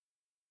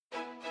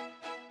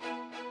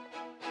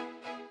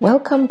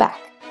Welcome back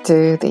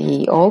to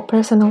the All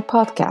Personal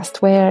podcast,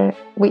 where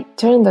we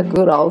turn the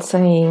good old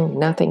saying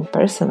nothing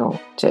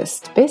personal,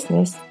 just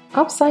business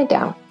upside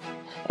down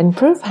and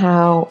prove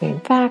how,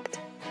 in fact,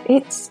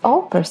 it's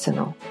all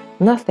personal.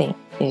 Nothing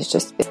is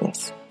just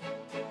business.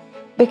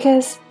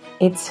 Because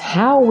it's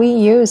how we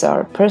use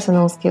our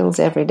personal skills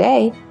every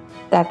day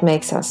that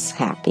makes us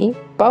happy,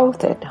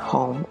 both at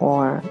home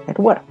or at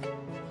work.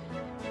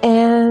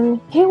 And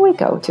here we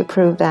go to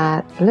prove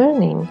that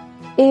learning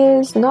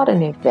is not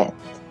an event,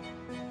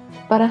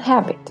 but a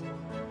habit.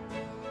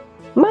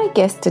 My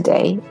guest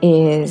today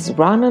is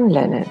Ronan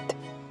Leonard,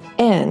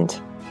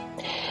 and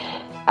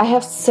I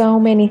have so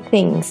many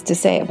things to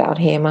say about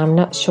him, I'm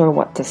not sure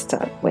what to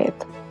start with.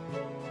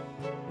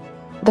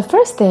 The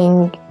first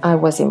thing I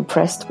was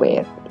impressed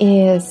with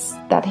is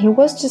that he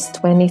was just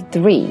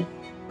 23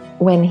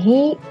 when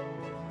he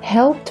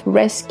helped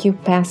rescue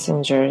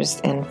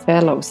passengers and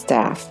fellow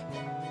staff.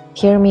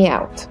 Hear me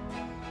out.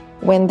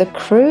 When the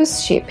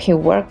cruise ship he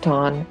worked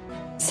on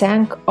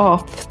sank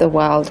off the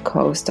wild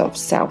coast of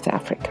South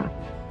Africa.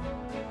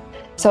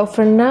 So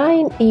for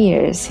 9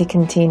 years, he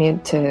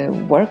continued to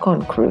work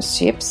on cruise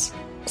ships,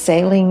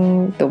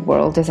 sailing the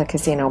world as a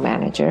casino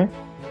manager.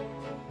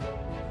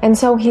 And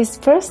so his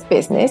first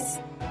business,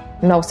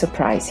 no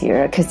surprise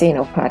here, a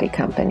casino party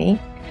company,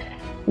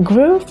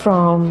 grew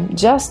from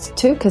just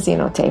 2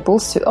 casino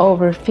tables to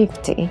over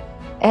 50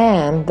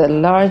 and the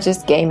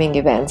largest gaming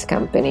events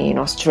company in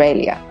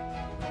Australia.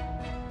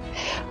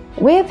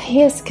 With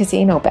his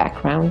casino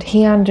background,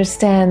 he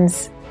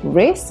understands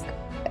risk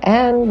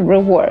and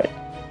reward,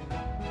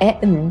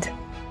 and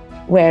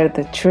where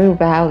the true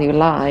value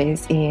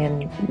lies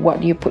in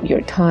what you put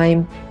your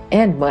time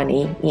and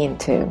money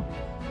into.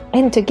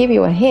 And to give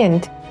you a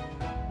hint,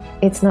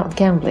 it's not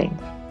gambling.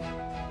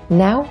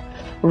 Now,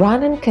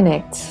 Ronan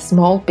connects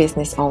small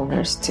business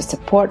owners to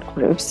support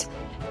groups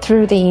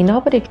through the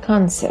innovative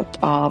concept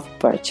of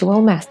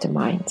virtual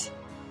masterminds.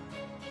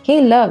 He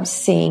loves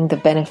seeing the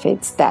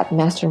benefits that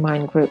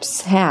mastermind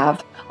groups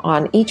have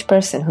on each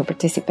person who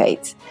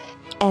participates,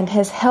 and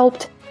has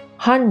helped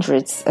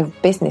hundreds of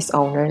business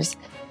owners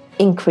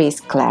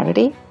increase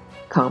clarity,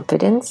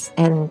 confidence,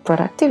 and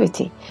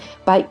productivity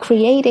by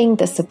creating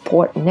the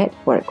support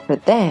network for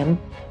them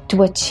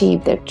to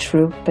achieve their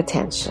true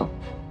potential.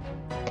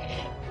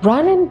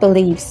 Ronan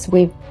believes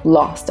we've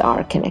lost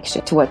our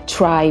connection to a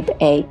tribe,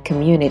 a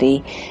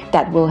community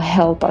that will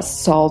help us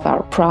solve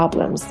our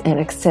problems and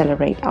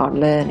accelerate our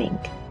learning.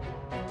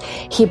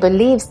 He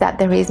believes that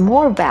there is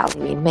more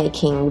value in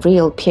making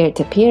real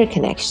peer-to-peer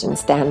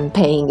connections than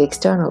paying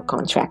external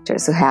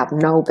contractors who have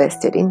no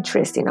vested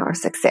interest in our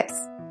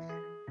success.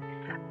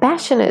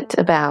 Passionate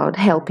about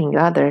helping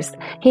others,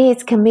 he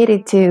is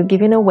committed to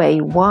giving away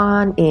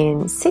 1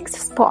 in 6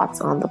 spots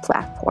on the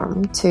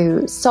platform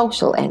to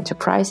social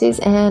enterprises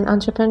and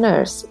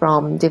entrepreneurs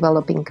from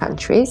developing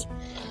countries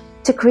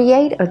to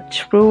create a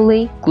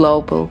truly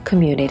global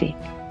community.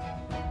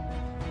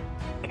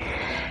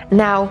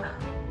 Now,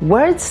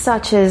 words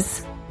such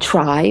as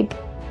tribe,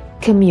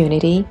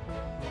 community,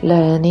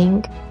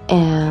 learning,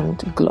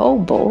 and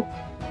global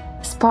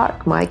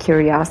spark my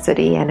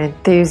curiosity and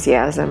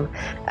enthusiasm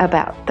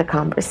about the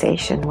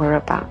conversation we're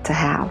about to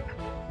have.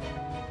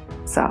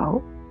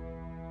 So,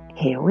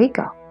 here we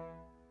go.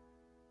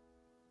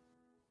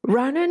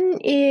 Ronan,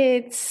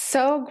 it's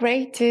so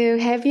great to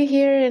have you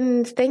here,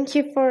 and thank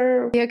you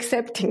for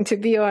accepting to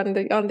be on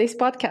this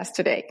podcast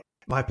today.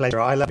 My pleasure.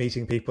 I love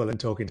meeting people and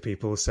talking to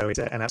people, so it's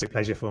an absolute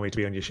pleasure for me to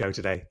be on your show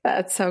today.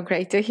 That's so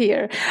great to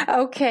hear.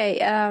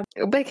 Okay,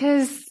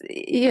 because,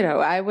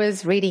 I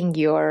was reading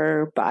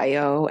your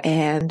bio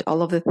and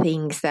all of the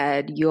things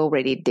that you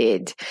already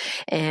did,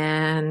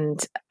 and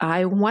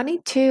I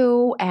wanted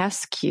to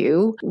ask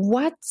you,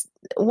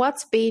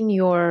 what's been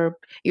your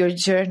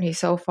journey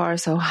so far?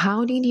 So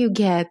how did you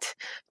get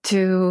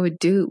to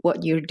do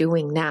what you're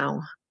doing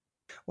now?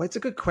 Well, it's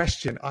a good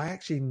question. I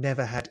actually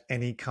never had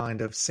any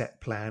kind of set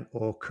plan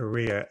or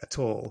career at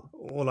all.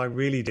 All I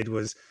really did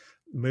was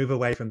move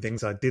away from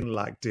things I didn't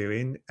like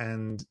doing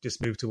and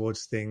just move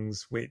towards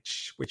things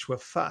which were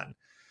fun.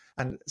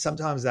 And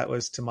sometimes that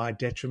was to my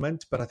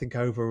detriment, but I think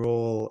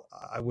overall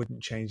I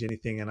wouldn't change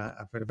anything, and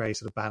I've had a very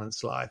sort of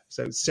balanced life.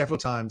 So several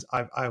times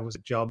I was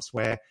at jobs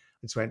where I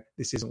just went,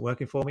 this isn't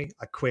working for me.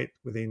 I quit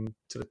within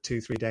sort of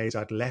 2-3 days.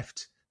 I'd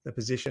left the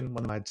position. One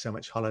of them I had so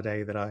much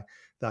holiday that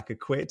I could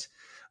quit.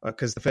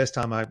 Because the first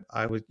time I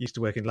used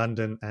to work in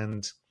London,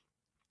 and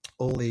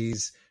all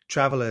these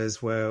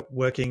travelers were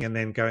working and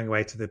then going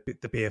away to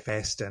the Beer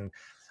Fest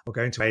or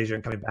going to Asia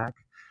and coming back.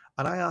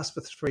 And I asked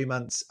for 3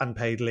 months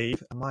unpaid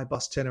leave, and my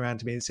boss turned around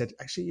to me and said,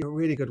 actually, you're a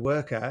really good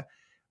worker.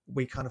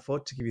 We can't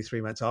afford to give you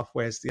 3 months off.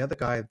 Whereas the other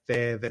guy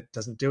there that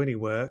doesn't do any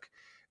work,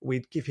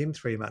 we'd give him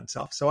 3 months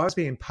off. So I was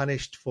being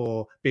punished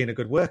for being a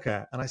good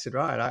worker. And I said,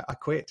 right, I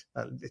quit.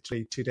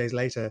 Literally 2 days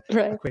later,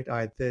 right. I quit.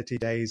 I had 30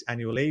 days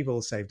annual leave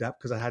all saved up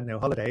because I had no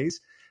holidays.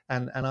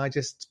 And I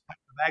just packed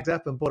the bags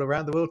up and bought a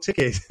round the world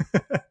ticket.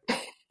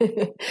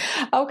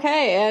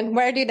 Okay. And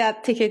where did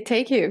that ticket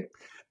take you?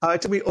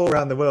 It took me all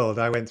around the world.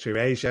 I went through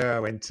Asia, I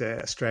went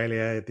to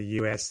Australia, the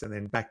US, and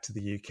then back to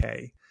the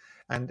UK.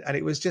 And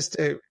it was just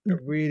a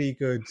really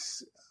good,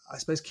 I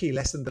suppose, key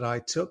lesson that I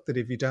took, that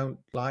if you don't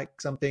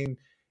like something,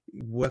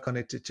 work on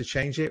it to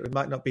change it. It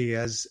might not be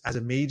as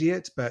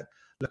immediate, but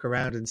look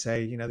around and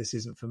say, this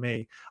isn't for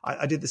me.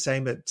 I did the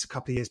same a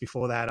couple of years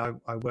before that.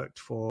 I worked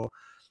for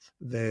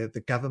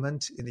the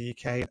government in the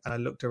UK, and I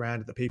looked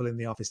around at the people in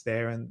the office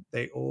there, and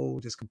they all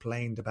just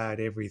complained about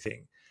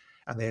everything,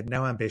 and they had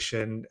no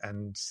ambition.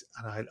 And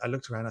I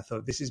looked around, I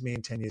thought, this is me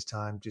in 10 years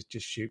time, just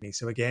shoot me.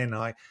 So again,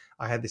 I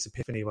had this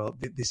epiphany, well,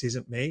 this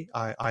isn't me.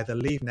 I either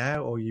leave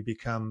now, or you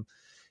become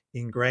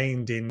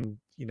ingrained in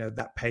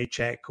that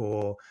paycheck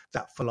or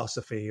that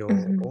philosophy or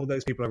all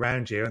those people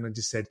around you. And I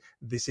just said,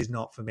 this is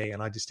not for me.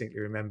 And I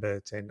distinctly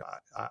remember saying,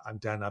 I'm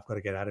done, I've got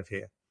to get out of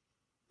here.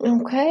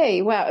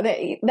 Okay, wow,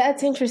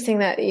 that's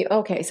interesting.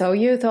 So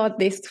you thought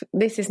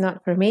this is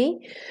not for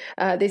me.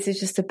 This is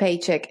just a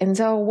paycheck. And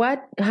so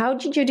how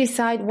did you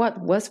decide what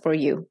was for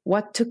you?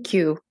 What took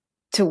you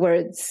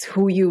towards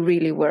who you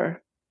really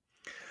were?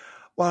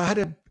 Well,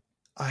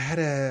 I had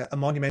a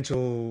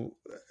monumental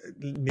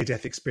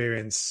near-death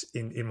experience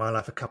in my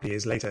life a couple of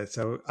years later.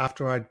 So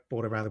after I'd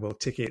bought a round-the-world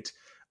ticket,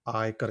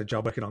 I got a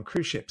job working on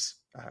cruise ships.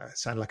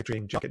 Sounded like a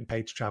dream job, getting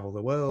paid to travel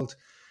the world.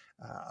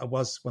 I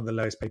was one of the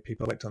lowest paid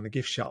people. I worked on the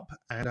gift shop,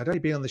 and I'd only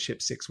been on the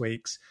ship 6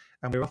 weeks,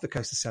 and we were off the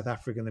coast of South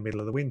Africa in the middle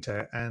of the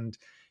winter, and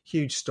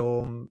huge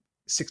storm,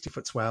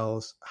 60-foot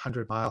swells,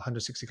 100-mile,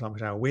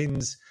 160-kilometer-hour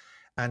winds,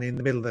 and in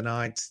the middle of the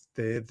night,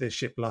 the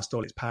ship lost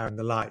all its power and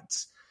the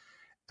lights.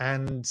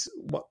 And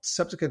what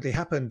subsequently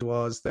happened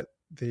was that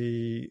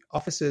the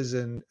officers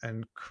and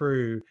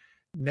crew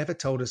never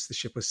told us the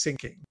ship was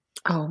sinking.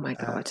 Oh my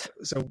God.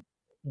 So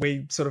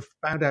we sort of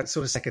found out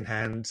sort of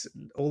secondhand,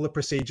 all the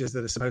procedures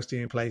that are supposed to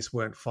be in place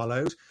weren't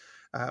followed.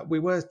 We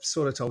were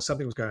sort of told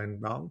something was going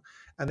wrong.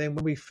 And then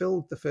when we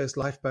filled the first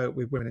lifeboat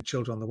with women and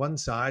children on the one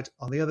side,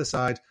 on the other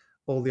side,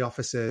 all the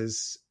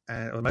officers,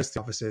 or most of the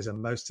officers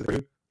and most of the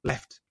crew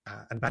left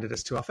and abandoned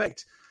us to our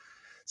fate.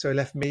 So it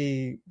left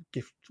me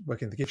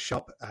working in the gift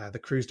shop, the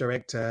cruise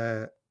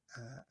director,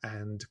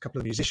 and a couple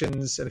of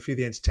musicians and a few of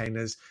the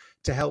entertainers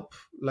to help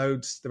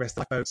load the rest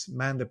of the boats,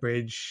 man the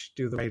bridge,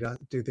 do the radar,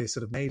 do this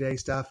sort of Mayday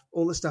stuff,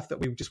 all the stuff that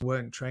we just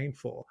weren't trained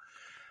for.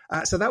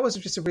 So that was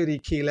just a really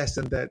key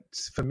lesson that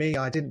for me,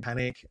 I didn't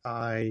panic.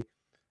 I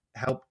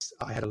helped.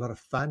 I had a lot of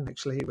fun,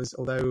 actually. It was,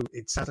 although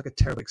it sounds like a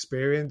terrible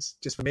experience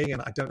just for me,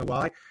 and I don't know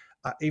why.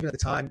 Even at the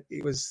time,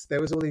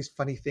 there was all these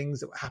funny things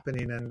that were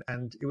happening,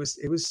 and it was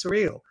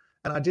surreal.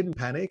 And I didn't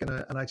panic,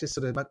 and I just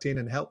sort of mucked in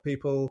and helped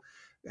people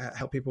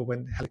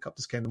when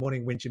helicopters came in the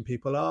morning, winching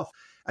people off.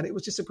 And it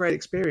was just a great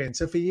experience.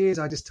 So for years,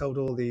 I just told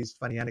all these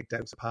funny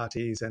anecdotes at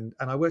parties, and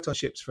I worked on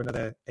ships for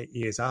another 8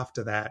 years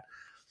after that.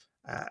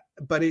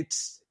 But it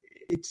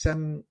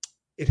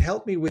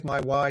helped me with my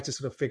why to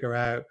sort of figure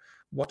out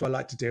what do I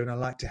like to do, and I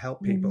like to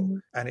help people.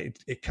 And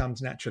it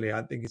comes naturally.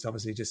 I think it's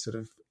obviously just sort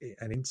of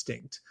an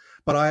instinct.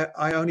 But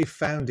I only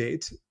found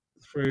it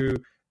through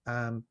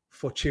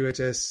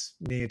fortuitous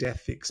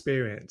near-death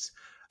experience.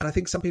 And I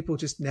think some people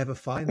just never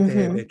find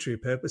their true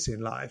purpose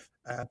in life.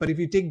 But if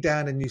you dig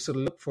down and you sort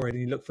of look for it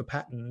and you look for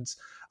patterns,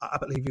 I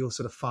believe you'll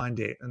sort of find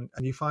it. And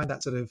you find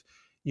that sort of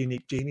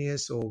unique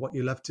genius or what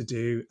you love to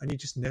do, and you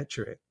just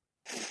nurture it.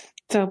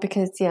 So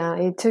because,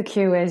 it took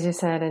you, as you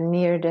said, a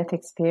near-death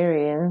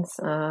experience.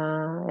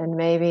 And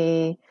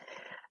maybe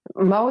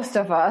most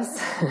of us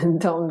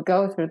don't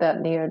go through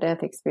that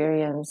near-death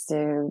experience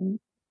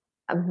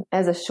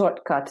as a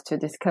shortcut to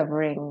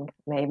discovering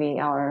maybe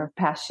our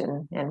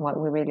passion and what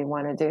we really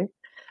want to do.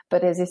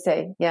 But as you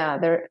say,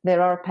 there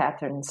are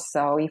patterns.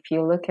 So if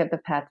you look at the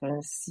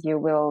patterns, you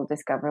will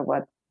discover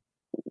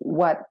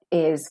what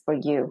is for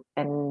you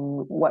and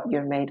what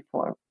you're made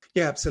for.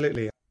 Yeah,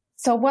 absolutely.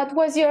 So what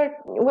was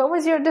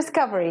your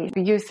discovery?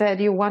 You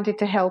said you wanted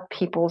to help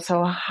people.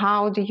 So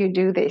how do you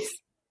do this?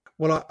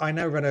 Well, I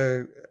now run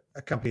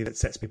a company that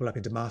sets people up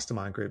into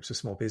mastermind groups for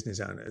small business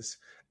owners,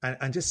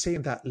 and just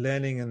seeing that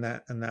learning and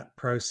that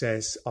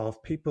process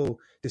of people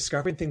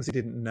discovering things they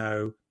didn't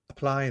know,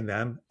 applying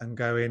them and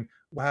going,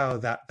 wow,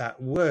 that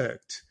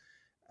worked.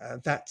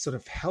 That sort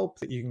of help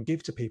that you can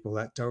give to people,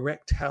 that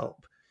direct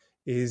help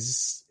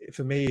is,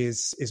 for me,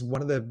 is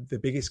one of the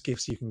biggest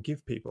gifts you can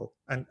give people.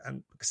 And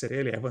like I said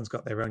earlier, everyone's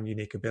got their own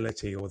unique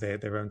ability or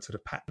their own sort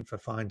of pattern for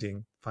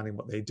finding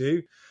what they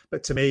do.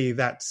 But to me,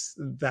 that's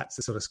the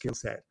sort of skill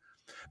set.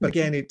 But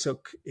again, she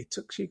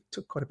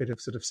took quite a bit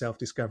of sort of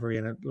self-discovery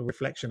and a little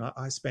reflection.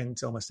 I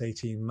spent almost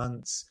 18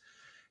 months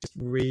just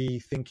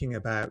rethinking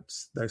about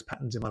those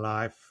patterns in my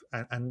life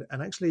and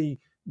actually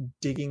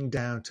digging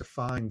down to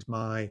find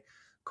my,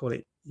 call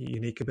it,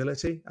 unique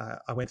ability.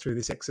 I went through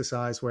this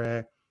exercise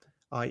where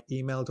I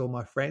emailed all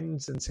my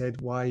friends and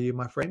said, "Why are you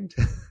my friend?"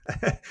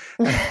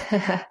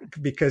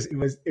 Because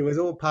it was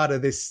all part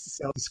of this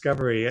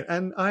self-discovery.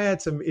 And I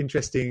had some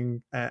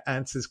interesting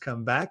answers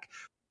come back.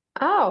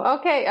 Oh,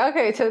 okay,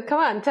 okay. So come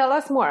on, tell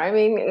us more. I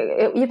mean,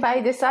 if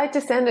I decide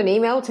to send an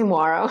email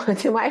tomorrow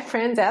to my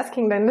friends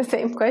asking them the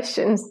same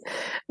questions,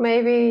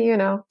 maybe,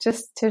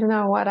 just to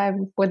know what I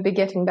would be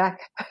getting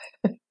back.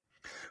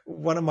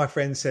 One of my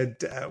friends said,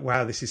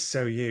 wow, this is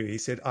so you. He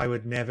said, I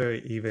would never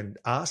even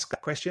ask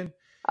that question. He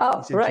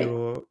Oh, said, right.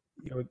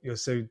 you're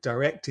so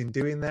direct in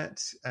doing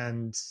that.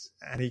 And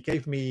he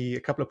gave me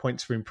a couple of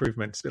points for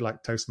improvement. It's a bit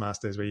like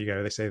Toastmasters, where you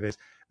go, they say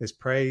there's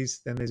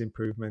praise, then there's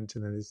improvement,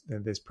 and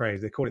then there's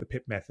praise. They call it the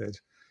PIP method.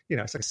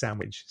 It's like a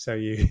sandwich. So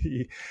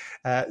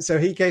so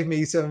he gave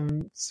me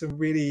some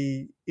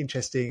really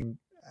interesting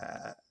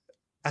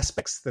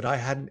aspects that I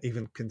hadn't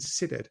even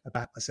considered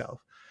about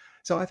myself.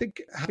 So I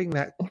think having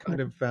that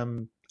kind of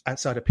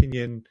outside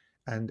opinion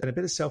and a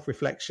bit of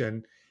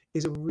self-reflection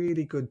is a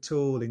really good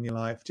tool in your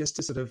life, just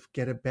to sort of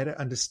get a better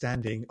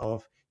understanding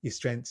of your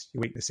strengths,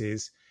 your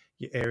weaknesses,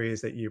 your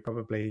areas that you're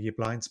probably your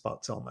blind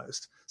spots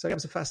almost. So it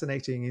was a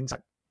fascinating insight.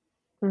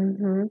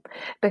 Mm-hmm.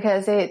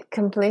 Because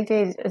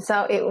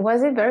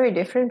was it very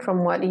different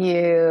from what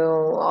you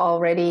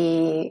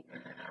already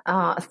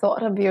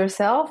thought of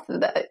yourself,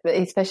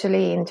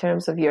 especially in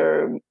terms of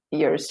your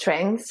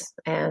strengths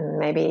and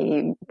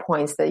maybe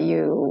points that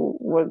you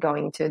were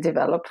going to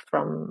develop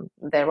from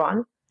there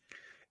on?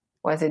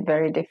 Was it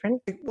very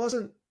different? It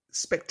wasn't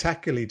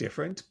spectacularly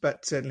different,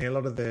 but certainly a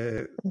lot of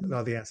the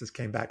answers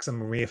came back.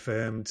 Some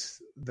reaffirmed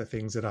the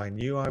things that I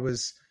knew I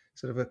was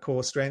sort of a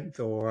core strength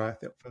or I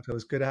felt I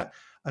was good at.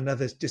 And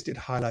others just did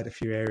highlight a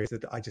few areas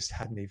that I just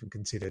hadn't even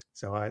considered.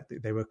 So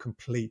they were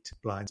complete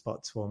blind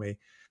spots for me.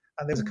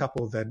 And there's a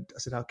couple that I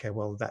said, okay,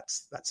 well,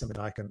 that's something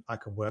I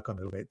can work on a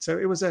little bit. So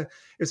it was a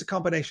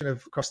combination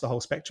of across the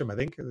whole spectrum. I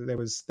think there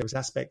was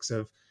aspects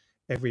of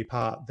every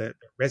part that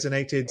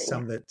resonated,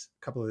 some a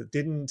couple that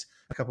didn't,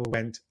 a couple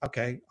went,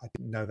 okay, I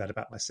didn't know that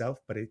about myself,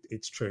 but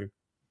it's true.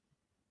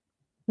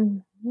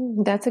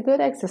 That's a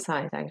good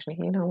exercise, actually.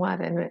 You know what?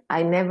 And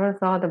I never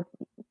thought of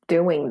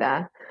doing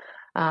that.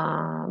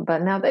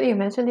 But now that you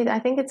mentioned it, I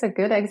think it's a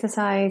good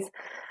exercise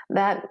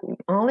that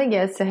only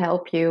gets to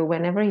help you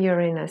whenever you're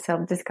in a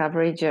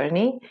self-discovery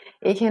journey.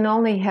 It can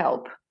only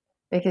help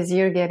because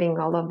you're getting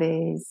all of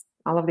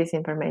this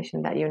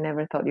information that you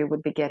never thought you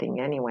would be getting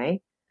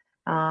anyway,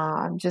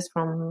 just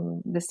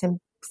from the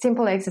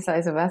simple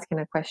exercise of asking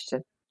a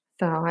question.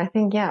 So I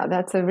think,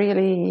 that's a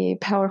really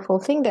powerful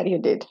thing that you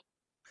did.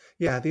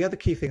 Yeah, the other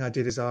key thing I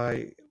did is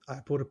I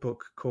bought a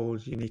book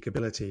called Unique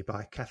Ability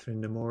by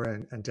Catherine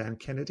Nomura and Dan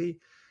Kennedy.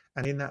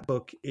 And in that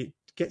book, it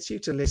gets you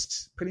to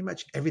list pretty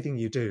much everything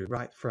you do,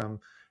 right from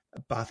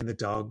bathing the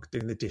dog,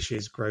 doing the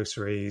dishes,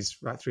 groceries,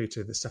 right through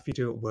to the stuff you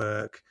do at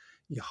work,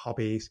 your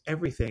hobbies,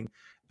 everything.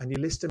 And you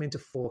list them into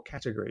 4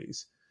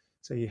 categories.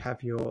 So you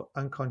have your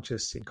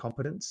unconscious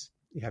incompetence,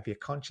 you have your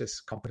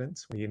conscious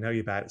competence, where you know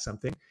you're bad at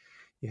something,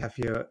 you have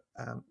your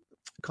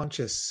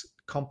conscious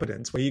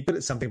competence, where you're good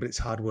at something but it's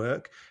hard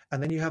work,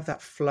 and then you have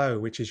that flow,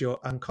 which is your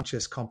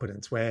unconscious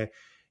competence, where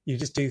you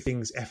just do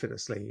things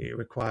effortlessly. It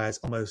requires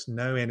almost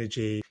no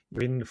energy.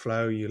 You're in the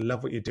flow, you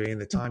love what you're doing,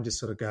 the time just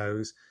sort of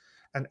goes.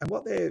 And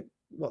what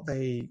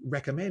they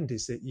recommend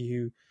is that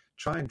you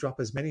try and drop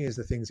as many of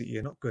the things that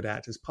you're not good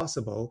at as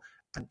possible,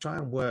 and try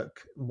and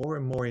work more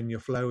and more in your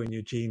flow and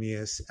your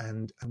genius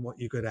and what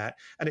you're good at.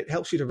 And it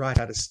helps you to write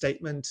out a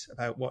statement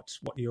about what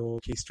your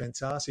key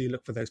strengths are. So you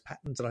look for those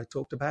patterns that I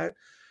talked about,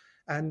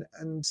 and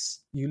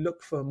you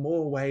look for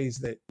more ways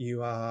that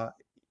you are,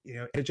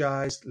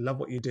 energized, love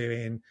what you're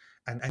doing,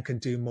 and can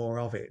do more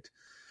of it.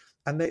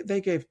 And they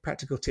gave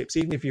practical tips.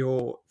 Even if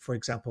you're, for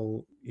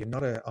example, you're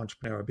not an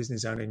entrepreneur or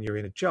business owner and you're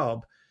in a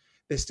job,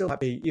 there still might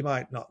be, you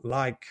might not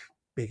like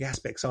big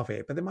aspects of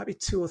it, but there might be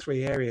 2 or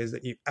 3 areas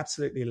that you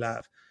absolutely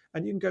love.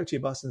 And you can go to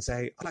your boss and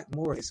say, I like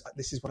more of this.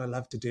 This is what I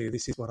love to do.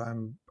 This is what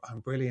I'm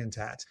brilliant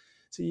at.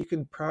 So you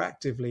can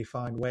proactively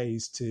find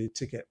ways to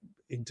get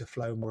into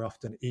flow more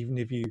often, even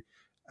if you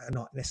are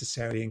not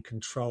necessarily in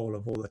control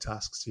of all the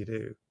tasks you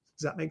do.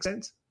 Does that make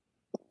sense?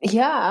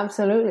 Yeah,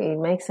 absolutely. It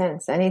makes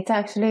sense. And it's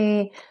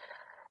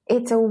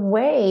a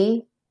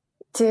way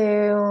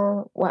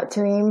to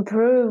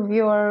improve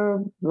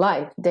your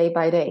life day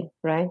by day,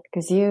 right?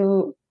 Because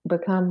you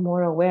become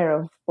more aware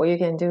of what you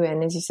can do.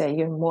 And as you say,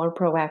 you're more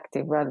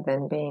proactive rather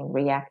than being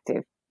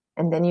reactive.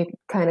 And then you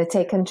kind of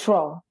take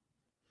control.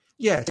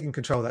 Yeah, taking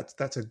control,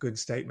 that's a good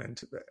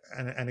statement.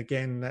 And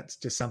again, that's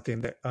just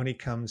something that only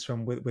comes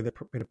from with a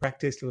bit of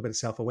practice, a little bit of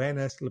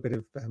self-awareness, a little bit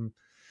of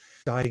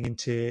diving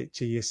into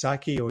your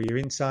psyche or your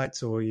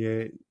insights or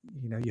your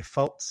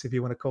faults, if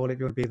you want to call it, if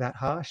you want to be that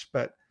harsh.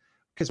 But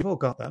because we've all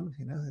got them,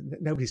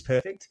 nobody's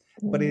perfect,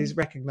 but it is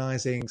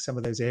recognizing some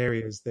of those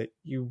areas that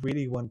you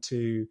really want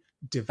to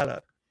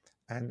develop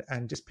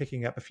and just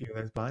picking up a few of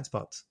those blind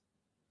spots.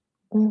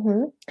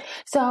 Mm-hmm.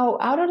 So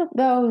out of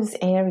those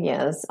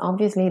areas,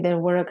 obviously there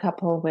were a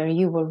couple where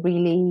you were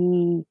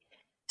really,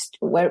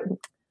 where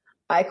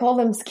I call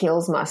them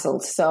skills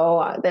muscles.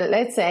 So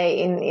let's say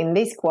in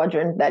this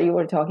quadrant that you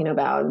were talking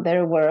about,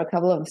 there were a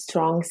couple of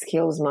strong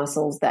skills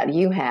muscles that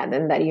you had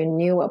and that you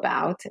knew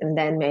about, and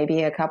then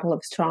maybe a couple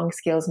of strong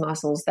skills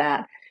muscles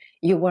that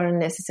you weren't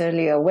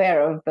necessarily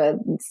aware of, but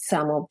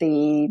some of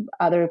the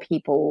other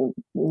people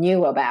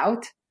knew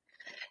about.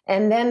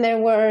 And then there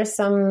were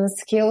some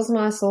skills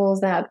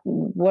muscles that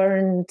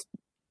weren't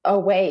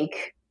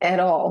awake at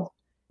all,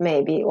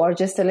 maybe, or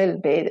just a little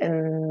bit,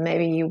 and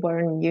maybe you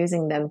weren't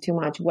using them too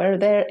much. Were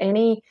there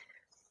any,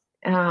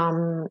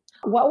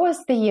 what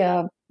was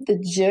the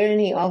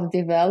journey of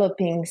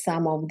developing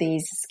some of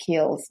these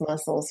skills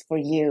muscles for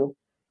you?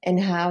 And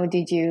how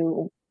did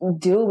you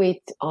do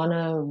it on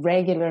a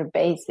regular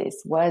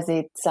basis? Was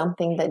it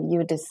something that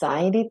you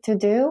decided to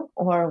do,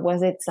 or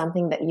was it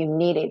something that you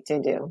needed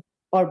to do,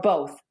 or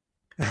both?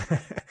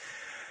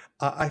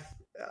 I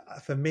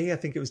for me, I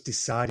think it was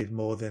decided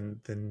more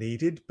than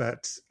needed,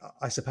 but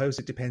I suppose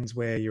it depends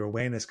where your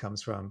awareness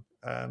comes from.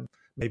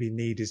 Maybe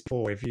need is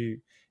for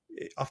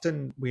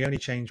often we only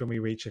change when we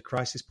reach a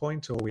crisis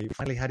point or we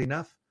finally had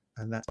enough,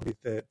 and that's probably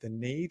the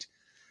need.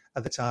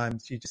 Other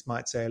times you just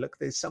might say, look,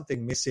 there's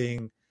something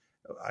missing.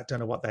 I don't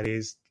know what that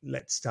is.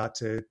 Let's start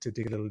to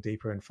dig a little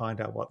deeper and find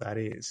out what that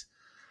is.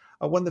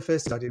 One of the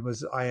first things I did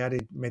was I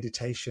added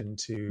meditation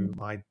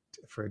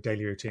for a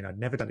daily routine. I'd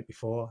never done it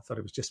before. I thought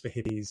it was just for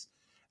hippies.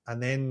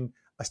 And then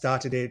I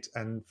started it,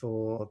 and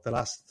for the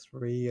last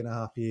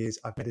 3.5 years,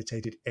 I've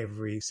meditated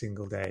every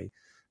single day.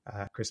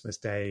 Christmas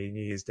Day,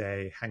 New Year's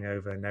Day,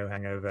 hangover, no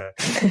hangover,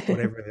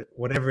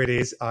 whatever it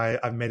is,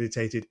 I've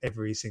meditated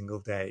every single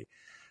day.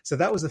 So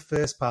that was the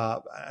first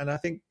part. And I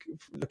think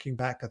looking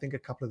back, I think a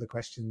couple of the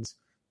questions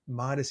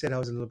might have said I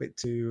was a little bit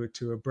too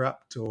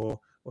abrupt or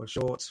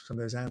short, some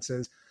of those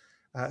answers.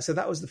 So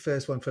that was the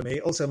first one for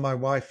me. Also, my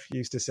wife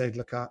used to say,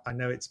 look, I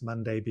know it's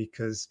Monday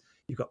because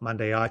you've got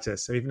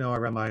Monday-itis. So even though I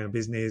run my own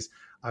business,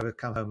 I would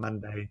come home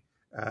Monday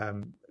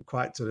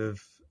quite sort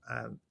of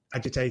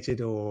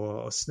agitated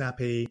or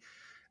snappy.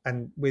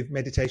 And with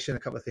meditation, a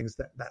couple of things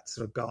that's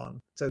sort of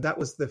gone. So that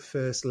was the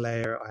first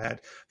layer I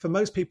had. For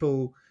most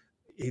people,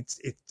 it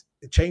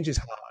change is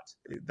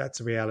hard.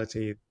 That's a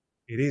reality.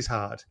 It is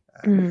hard.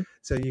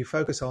 So you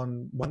focus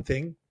on one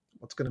thing,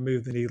 what's going to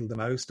move the needle the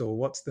most, or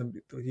what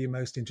you're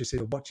most interested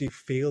in, or what you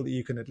feel that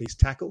you can at least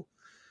tackle.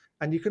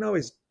 And you can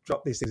always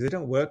drop these things. They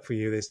don't work for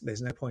you.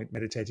 There's no point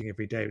meditating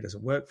every day. It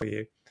doesn't work for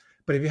you.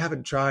 But if you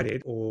haven't tried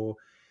it, or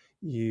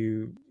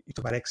you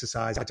talk about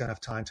exercise, I don't have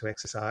time to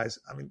exercise.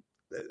 I mean,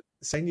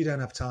 saying you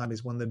don't have time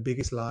is one of the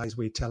biggest lies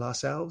we tell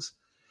ourselves.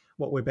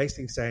 What we're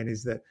basically saying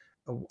is that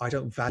I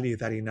don't value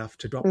that enough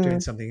to drop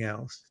doing something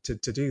else to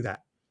do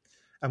that.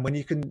 And when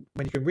you can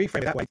reframe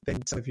it that way,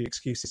 then some of your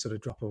excuses sort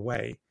of drop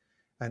away.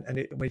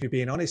 And when you're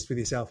being honest with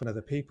yourself and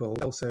other people,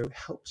 it also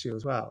helps you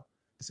as well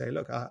to say,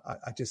 look, I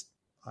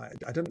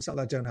don't, it's not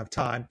that I don't have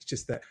time. It's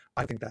just that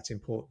I think that's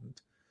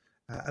important.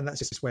 And that's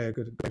just a way of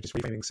just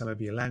reframing some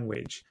of your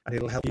language, and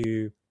it'll help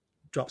you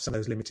drop some of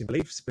those limiting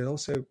beliefs, but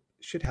also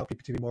should help you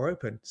to be more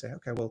open. Say,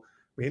 okay, well,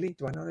 really,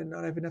 do I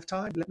not have enough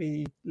time? Let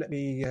me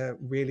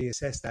really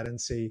assess that and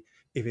see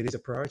if it is a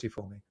priority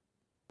for me.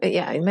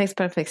 Yeah, it makes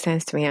perfect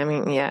sense to me. I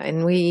mean, yeah,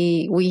 and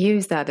we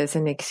use that as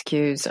an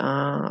excuse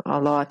a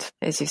lot,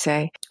 as you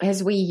say,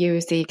 as we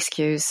use the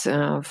excuse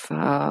of,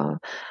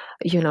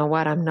 you know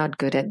what, I'm not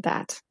good at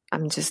that.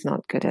 I'm just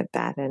not good at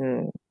that,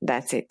 and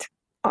that's it.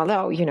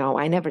 Although,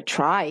 I never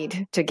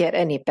tried to get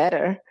any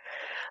better,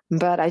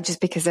 but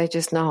because I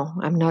just know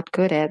I'm not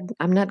good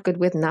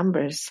with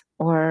numbers,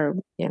 or,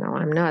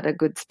 I'm not a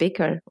good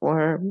speaker,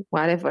 or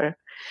whatever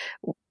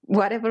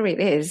it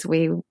is,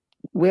 we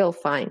will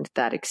find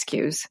that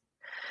excuse.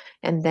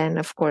 And then,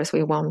 of course,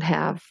 we won't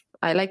have,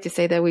 I like to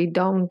say that we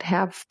don't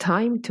have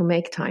time to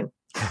make time.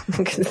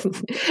 Because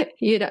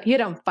you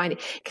don't find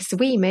it, because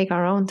we make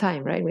our own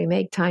time, right? We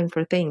make time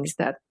for things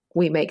that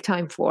we make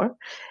time for,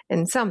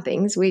 and some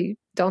things we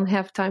don't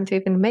have time to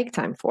even make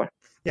time for.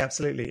 Yeah,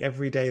 absolutely.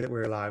 Every day that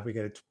we're alive, we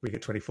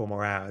get 24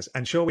 more hours.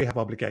 And sure, we have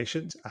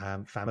obligations,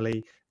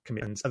 family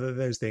commitments, other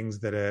those things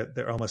that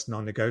are almost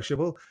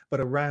non-negotiable. But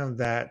around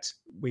that,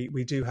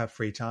 we do have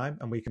free time,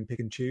 and we can pick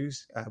and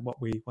choose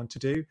what we want to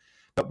do.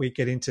 But we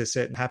get into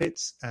certain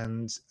habits,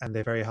 and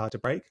they're very hard to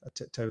break. I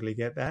totally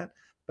get that.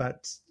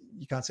 But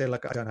you can't say,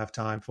 look, I don't have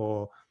time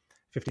for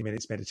 50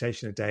 minutes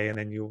meditation a day, and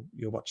then you'll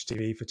watch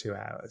TV for 2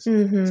 hours.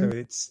 Mm-hmm. So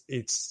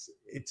it's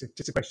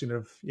just a question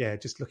of,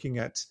 just looking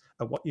at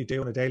what you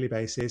do on a daily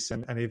basis,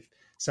 and if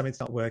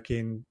something's not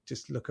working,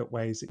 just look at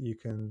ways that you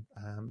can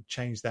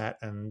change that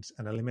and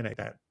eliminate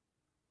that.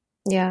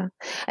 Yeah,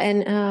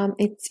 and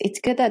it's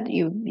good that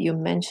you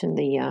mentioned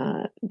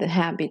the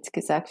habits,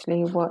 because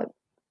actually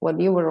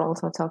what you were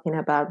also talking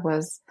about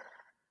was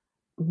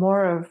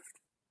more of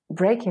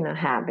breaking a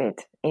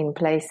habit in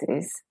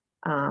places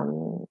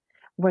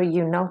where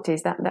you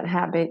notice that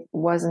habit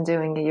wasn't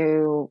doing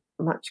you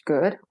much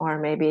good, or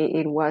maybe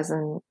it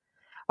wasn't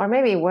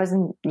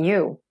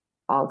you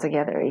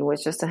altogether. It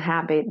was just a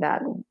habit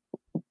that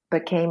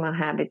became a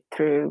habit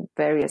through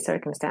various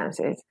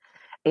circumstances.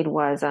 It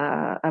was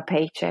a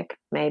paycheck,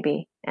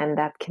 maybe, and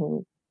that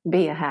can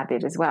be a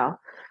habit as well.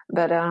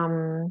 But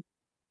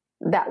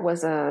that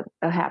was a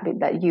habit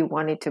that you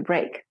wanted to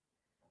break.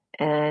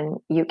 And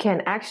you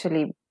can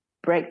actually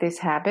break this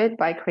habit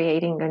by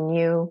creating a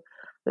new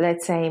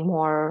let's say,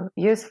 more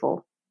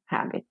useful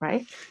habit,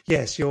 right?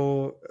 Yes,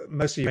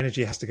 most of your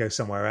energy has to go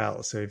somewhere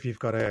else. So if you've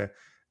got a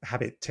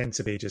habit tends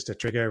to be just a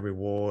trigger,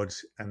 reward,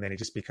 and then it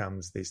just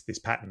becomes this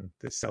pattern,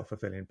 this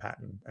self-fulfilling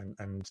pattern.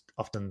 And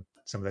often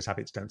some of those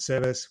habits don't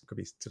serve us. It could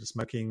be sort of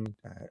smoking,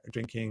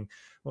 drinking,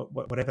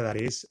 whatever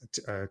that is.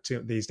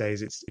 These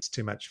days, it's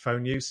too much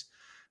phone use.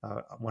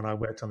 When I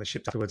worked on the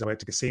ships afterwards, I went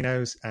to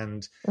casinos,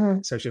 and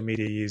social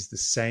media used the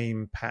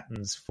same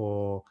patterns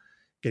for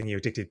getting you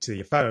addicted to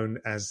your phone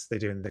as they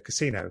do in the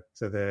casino.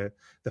 So the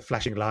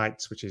flashing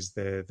lights, which is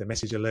the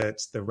message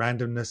alerts, the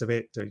randomness of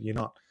it. So you're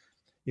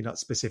not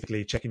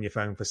specifically checking your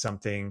phone for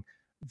something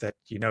that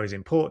you know is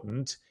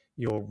important.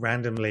 You're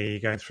randomly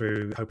going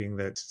through hoping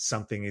that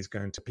something is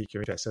going to pique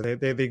your interest. So they're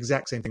the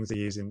exact same things they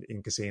use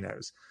in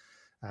casinos.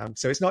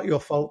 So it's not your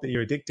fault that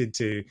you're addicted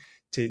to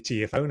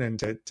your phone and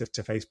to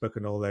Facebook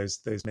and all those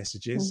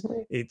messages.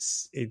 Mm-hmm.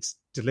 It's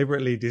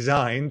deliberately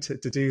designed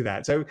to do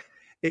that. So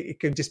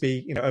it can just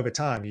be, over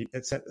time.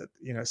 At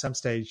some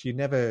stage, you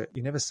never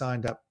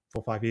signed up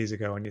 4 or 5 years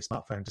ago on your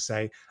smartphone to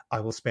say, I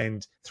will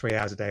spend 3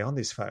 hours a day on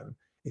this phone.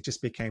 It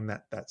just became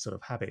that sort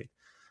of habit.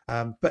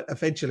 But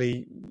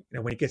eventually,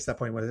 when it gets to that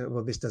point where,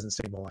 well, this doesn't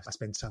seem more, I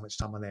spend so much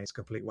time on there, it's a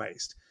complete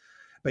waste.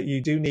 But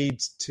you do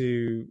need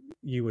to,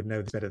 you would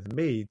know this better than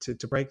me,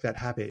 to break that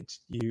habit.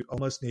 You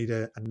almost need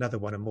another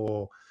one, a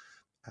more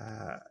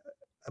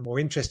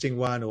interesting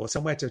one, or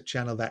somewhere to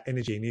channel that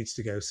energy. Needs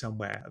to go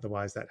somewhere.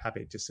 Otherwise, that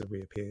habit just sort of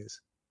reappears.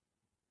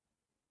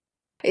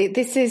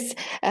 This is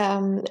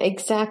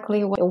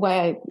exactly why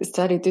I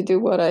started to do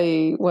what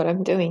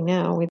I'm doing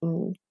now with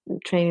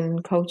training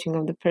and coaching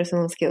of the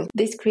personal skills.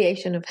 This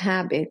creation of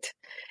habit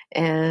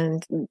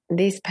and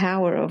this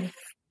power of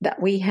that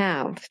we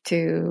have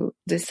to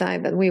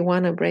decide that we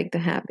want to break the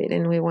habit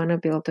and we want to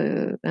build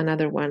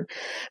another one.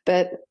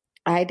 But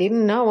I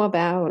didn't know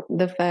about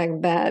the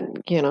fact that,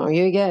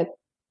 you get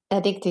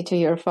addicted to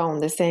your phone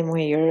the same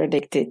way you're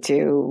addicted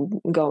to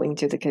going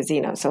to the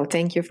casino. So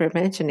thank you for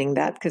mentioning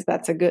that, because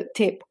that's a good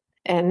tip.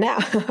 And now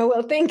I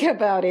will think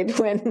about it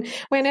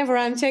whenever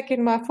I'm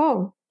checking my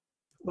phone.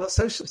 Well,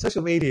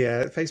 social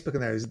media, Facebook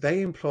and those,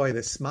 they employ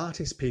the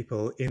smartest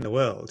people in the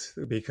world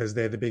because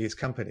they're the biggest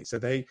company. So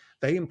they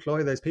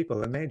employ those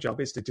people, and their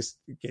job is to just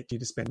get you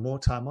to spend more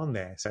time on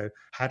there. So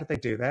how do they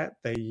do that?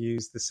 They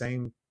use the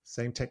same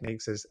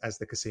techniques as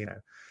the casino.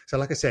 So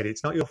like I said,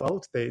 it's not your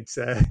fault. It's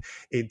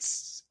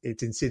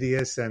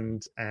insidious,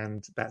 and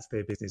that's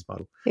their business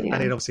model. Yeah.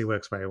 And it obviously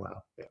works very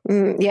well.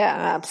 Yeah,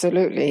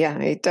 absolutely. Yeah,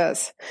 it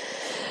does.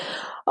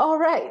 All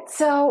right.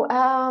 So,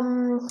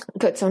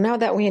 good. So now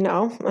that we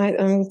know,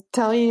 I'm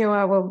telling you,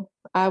 I will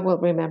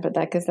remember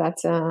that, because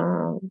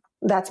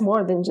that's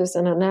more than just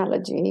an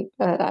analogy,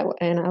 I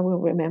will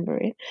remember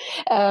it.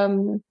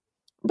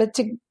 But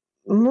to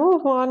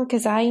move on,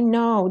 because I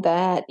know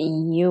that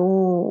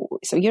your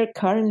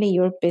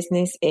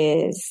business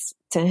is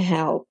to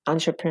help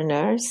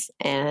entrepreneurs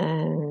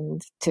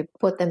and to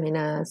put them in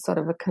a sort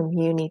of a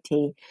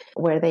community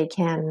where they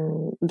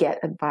can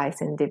get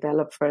advice and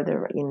develop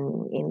further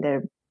in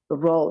their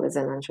role as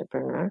an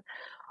entrepreneur,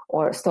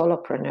 or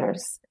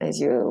solopreneurs, as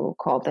you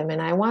call them. And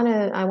I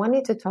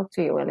wanted to talk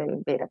to you a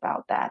little bit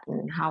about that,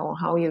 and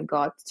how you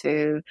got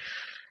to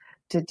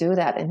do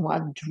that, and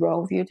what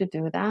drove you to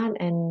do that,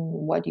 and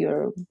what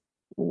your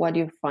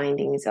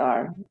findings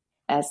are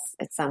as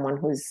someone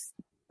who's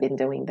been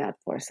doing that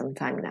for some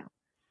time now.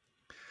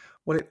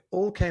 Well, it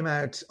all came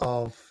out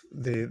of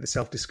the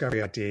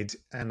self-discovery I did,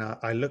 and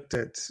I looked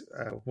at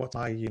what's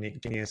my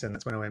unique genius, and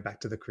that's when I went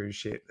back to the cruise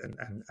ship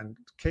and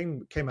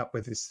came up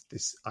with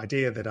this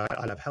idea that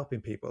I love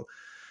helping people.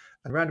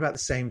 And around about the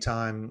same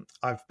time,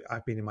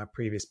 I've been in my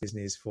previous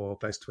business for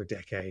close to a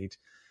decade,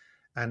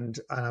 and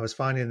I was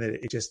finding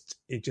that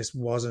it just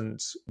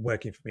wasn't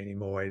working for me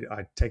anymore.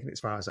 I'd taken it as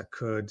far as I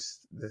could.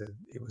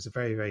 It was a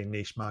very, very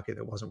niche market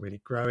that wasn't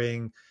really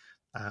growing.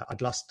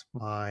 I'd lost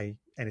my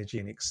energy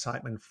and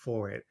excitement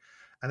for it.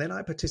 And then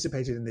I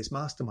participated in this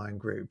mastermind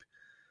group,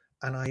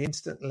 and I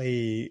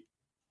instantly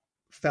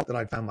felt that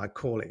I'd found my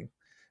calling,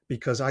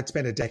 because I'd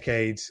spent a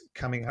decade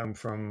coming home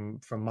from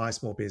my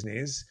small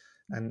business,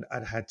 and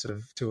I'd had sort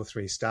of 2 or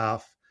 3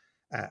 staff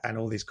and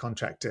all these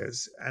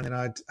contractors. And then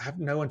I'd have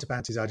no one to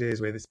bounce his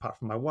ideas with apart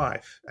from my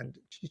wife. And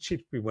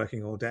she'd be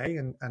working all day,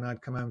 and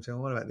I'd come home and say,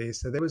 what about this?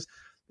 So there was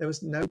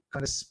no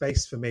kind of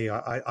space for me.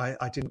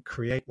 I didn't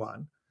create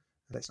one.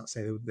 Let's not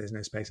say there's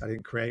no space. I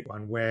didn't create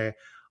one where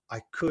I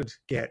could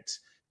get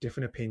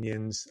different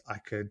opinions. I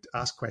could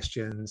ask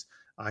questions.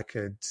 I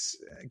could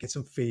get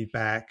some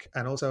feedback,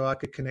 and also I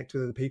could connect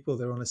with other people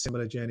that are on a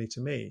similar journey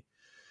to me.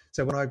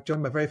 So when I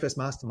joined my very first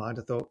mastermind,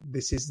 I thought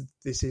this is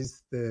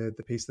the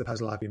piece of the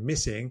puzzle I've been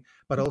missing.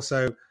 But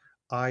also,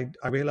 I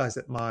realized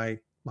that my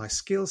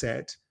skill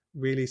set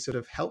really sort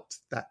of helped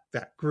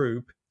that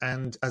group,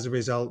 and as a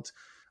result,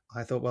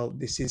 I thought, well,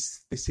 this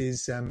is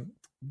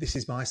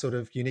my sort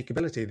of unique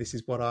ability. This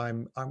is what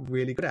I'm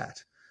really good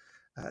at.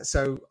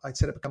 So I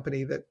set up a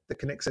company that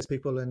connects those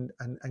people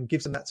and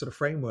gives them that sort of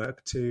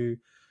framework to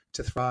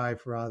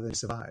thrive rather than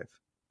survive.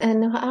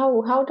 And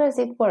how does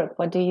it work?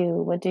 What do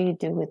you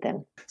do with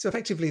them? So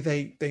effectively,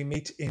 they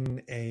meet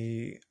in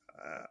a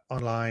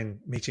online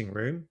meeting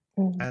room,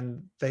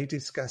 and they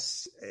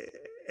discuss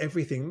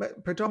everything,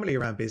 predominantly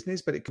around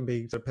business, but it can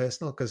be sort of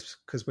personal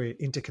because we're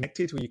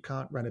interconnected. Where you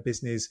can't run a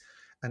business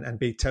and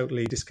be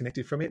totally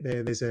disconnected from it.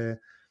 There's a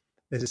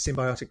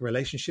symbiotic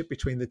relationship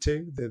between the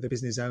two. The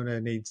business owner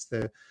needs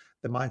the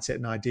mindset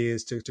and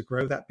ideas to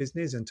grow that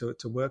business and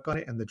to work on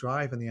it, and the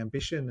drive and the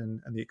ambition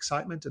and the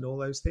excitement and all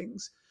those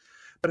things.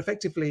 But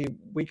effectively,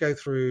 we go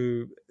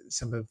through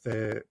some of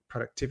the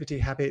productivity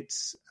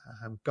habits,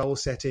 goal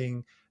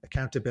setting,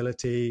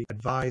 accountability,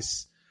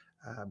 advice,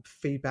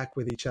 feedback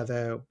with each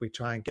other. We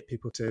try and get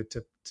people to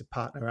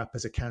partner up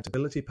as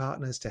accountability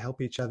partners to help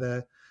each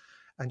other,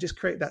 and just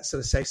create that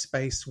sort of safe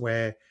space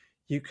where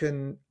you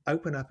can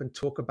open up and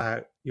talk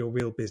about your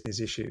real business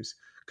issues.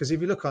 Because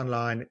if you look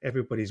online,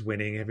 everybody's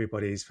winning,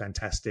 everybody's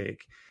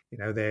fantastic. You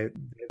know, the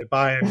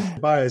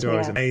buyers are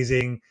always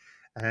amazing.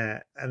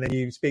 And then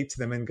you speak to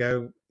them and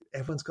go,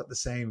 everyone's got the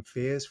same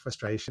fears,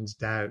 frustrations,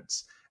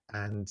 doubts,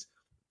 and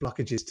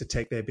blockages to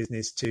take their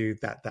business to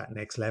that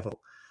next level.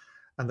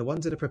 And the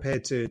ones that are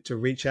prepared to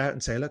reach out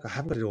and say, look, I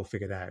haven't got it all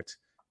figured out.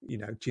 You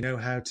know, do you know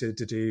how to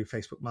do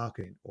Facebook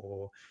marketing,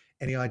 or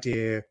any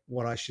idea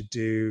what I should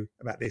do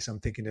about this? I'm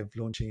thinking of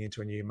launching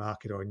into a new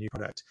market or a new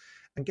product,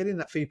 and getting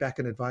that feedback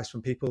and advice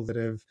from people that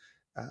have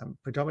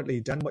predominantly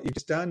done what you've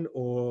just done,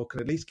 or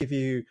could at least give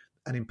you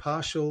an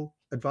impartial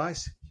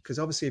advice. Because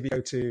obviously, if you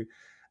go to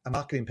a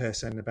marketing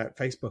person about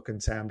Facebook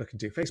and say, I'm looking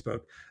to do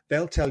Facebook,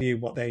 they'll tell you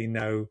what they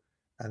know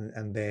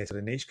and their sort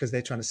of niche, because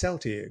they're trying to sell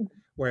to you.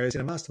 Whereas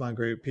in a mastermind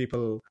group,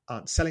 people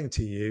aren't selling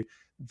to you.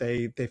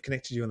 They've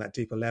connected you on that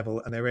deeper level,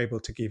 and they're able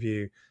to give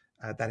you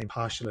that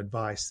impartial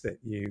advice that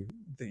you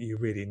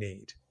really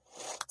need.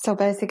 So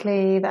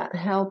basically, that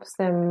helps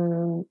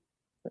them,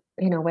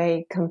 in a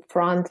way,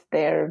 confront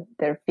their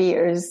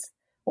fears,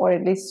 or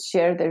at least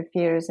share their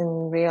fears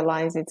and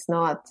realize it's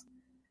not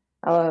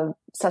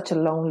such a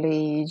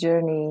lonely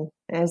journey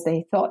as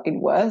they thought it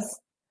was.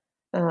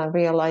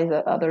 Realize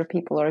that other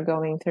people are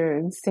going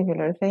through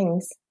similar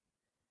things.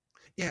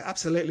 Yeah,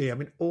 absolutely. I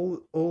mean,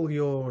 all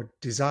your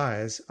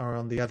desires are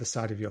on the other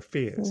side of your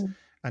fears,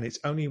 and it's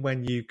only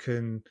when you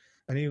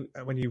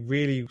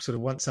really sort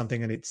of want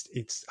something and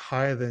it's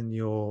higher than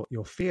your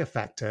fear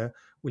factor,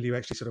 will you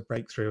actually sort of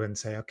break through and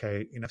say,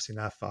 okay, enough's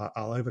enough.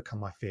 I'll overcome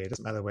my fear. It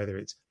doesn't matter whether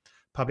it's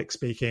public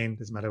speaking,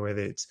 doesn't matter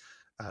whether it's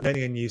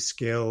learning a new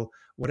skill,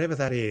 whatever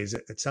that is.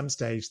 At some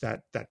stage,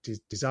 that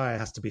desire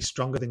has to be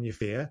stronger than your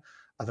fear.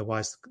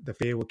 Otherwise, the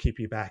fear will keep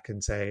you back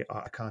and say,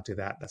 oh, I can't do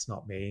that. That's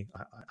not me.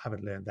 I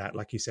haven't learned that.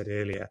 Like you said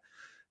earlier,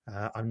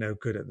 I'm no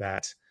good at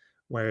that.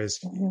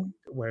 Whereas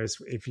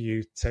if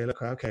you say,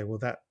 look, okay, well,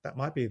 that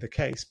might be the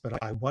case, but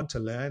I want to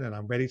learn and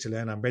I'm ready to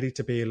learn. I'm ready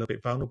to be a little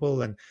bit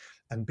vulnerable and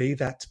be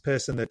that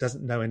person that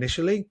doesn't know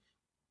initially.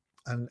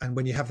 And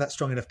when you have that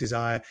strong enough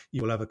desire,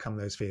 you will overcome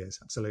those fears.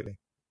 Absolutely.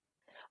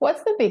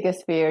 What's the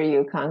biggest fear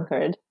you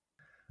conquered?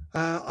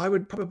 I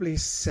would probably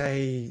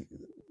say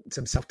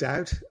some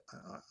self-doubt.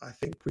 I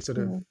think we sort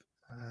of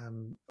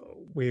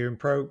we're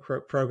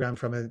programmed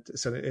from a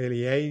sort of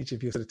early age.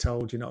 If you're sort of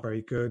told you're not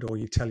very good, or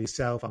you tell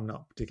yourself I'm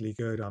not particularly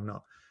good, I'm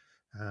not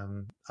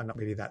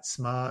really that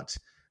smart,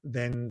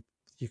 then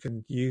you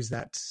can use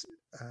that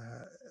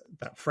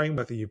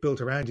framework that you built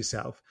around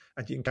yourself,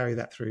 and you can carry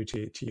that through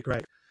to your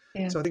grade.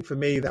 Yeah. So I think for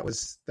me that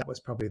was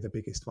probably the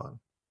biggest one.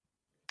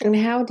 And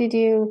how did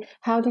you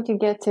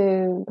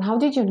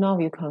know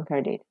you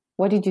conquered it?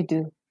 What did you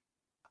do?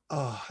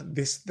 Oh,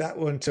 that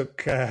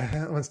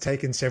one's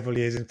taken several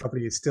years and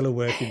probably is still a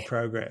work in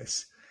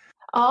progress.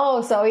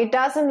 Oh, so it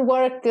doesn't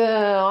work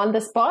on the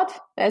spot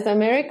as a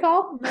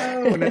miracle?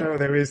 No,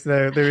 there is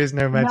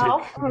no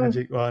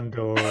magic wand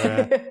or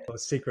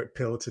secret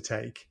pill to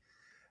take.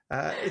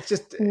 It's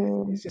just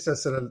a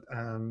sort of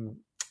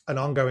an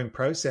ongoing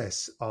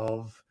process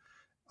of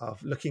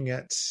looking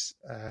at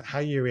how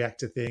you react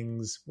to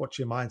things, what's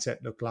your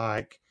mindset look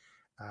like,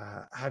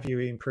 have you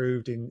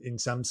improved in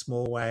some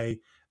small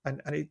way. And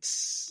we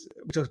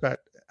talked about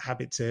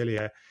habits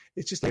earlier.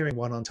 It's just layering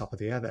one on top of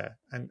the other,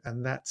 and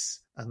that's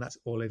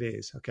all it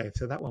is. Okay,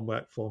 so that one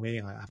worked for me.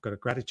 I've got a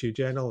gratitude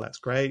journal. That's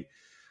great.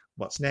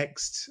 What's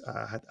next?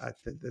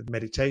 The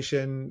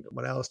meditation.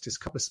 What else? Just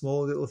a couple of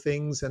small little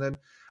things, and then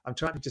I'm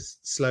trying to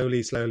just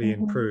slowly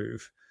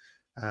improve,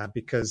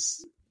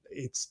 because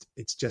it's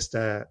just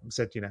it's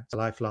a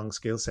lifelong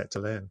skill set to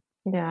learn.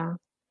 Yeah.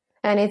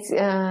 And it's,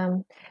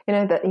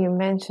 that you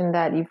mentioned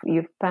that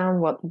you've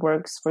found what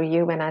works for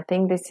you. And I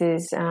think this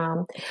is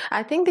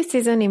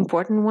an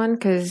important one,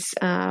 because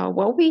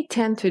what we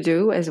tend to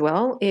do as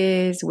well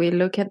is we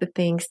look at the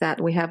things that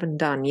we haven't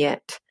done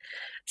yet.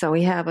 So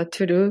we have a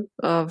to-do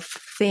of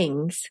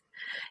things,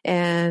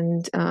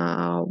 and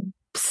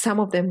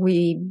some of them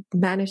we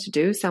manage to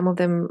do, some of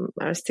them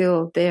are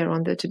still there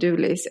on the to-do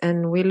list.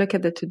 And we look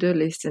at the to-do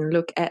list and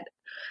look at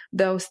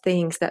those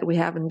things that we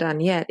haven't done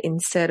yet,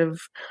 instead of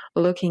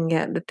looking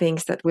at the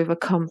things that we've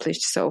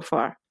accomplished so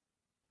far.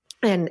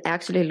 and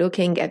actually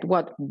looking at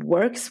what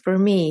works for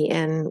me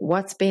and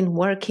what's been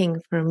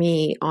working for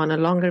me on a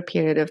longer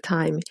period of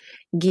time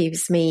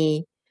gives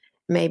me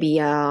maybe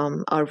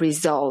a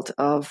result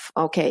of,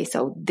 okay,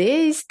 so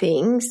these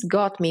things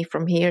got me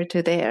from here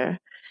to there,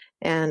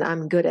 and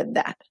I'm good at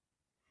that.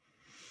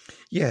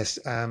 Yes,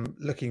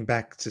 looking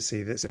back to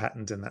see that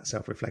patterns and that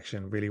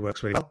self-reflection really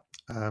works really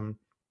well.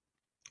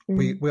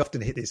 We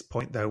often hit this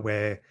point though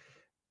where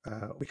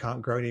we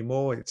can't grow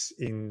anymore. It's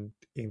in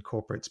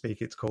corporate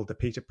speak, it's called the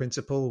Peter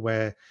Principle,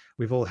 where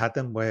we've all had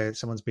them, where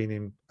someone's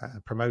been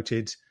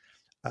promoted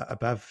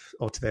above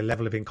or to their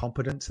level of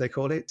incompetence, they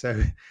call it.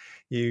 So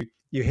you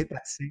hit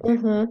that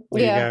ceiling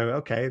where you go,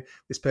 okay,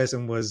 this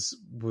person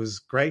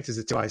was great as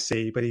a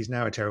 2IC, but he's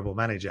now a terrible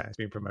manager. He's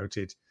been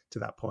promoted to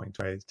that point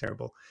where he's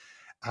terrible.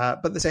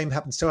 But the same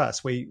happens to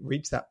us. We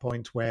reach that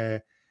point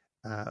where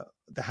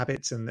the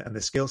habits and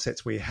the skill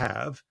sets we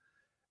have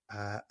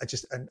are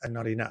just are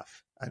not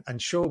enough.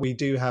 And sure, we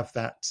do have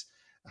that.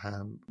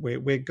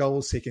 We're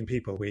goal-seeking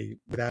people.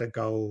 Without a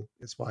goal,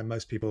 it's why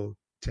most people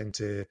tend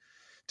to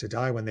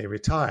die when they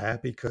retire,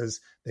 because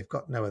they've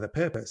got no other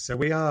purpose. So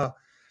we are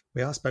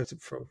supposed to,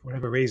 for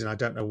whatever reason, I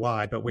don't know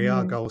why, but we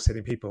are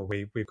goal-setting people.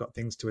 We've got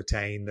things to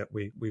attain that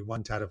we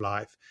want out of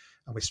life,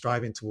 and we're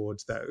striving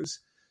towards those.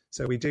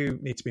 So we do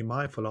need to be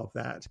mindful of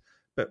that.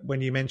 But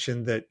when you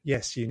mentioned that,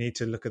 yes, you need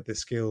to look at the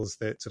skills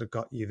that sort of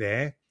got you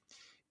there.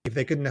 If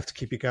they're good enough to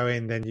keep you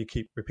going, then you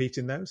keep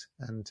repeating those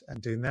and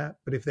doing that.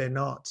 But if they're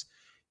not,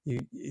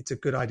 it's a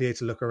good idea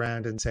to look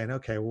around and saying,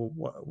 okay, well,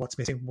 what's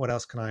missing? What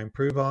else can I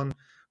improve on?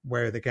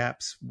 Where are the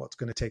gaps? What's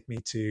going to take me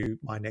to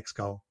my next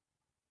goal?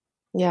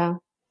 Yeah,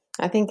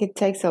 I think it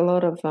takes a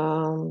lot of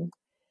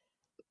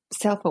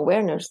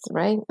self-awareness,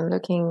 right?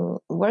 And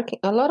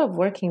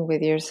working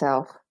with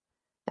yourself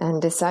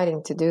and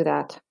deciding to do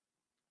that,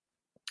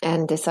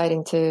 and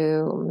deciding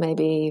to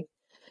maybe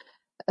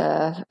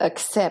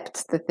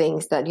accept the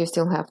things that you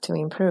still have to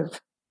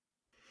improve.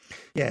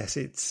 Yes,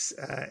 it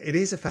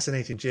is a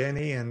fascinating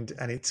journey, and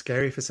it's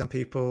scary for some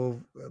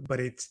people, but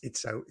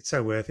it's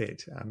so worth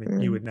it. I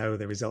mean, you would know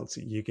the results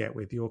that you get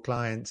with your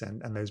clients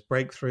and those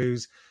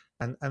breakthroughs,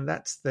 and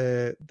that's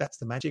the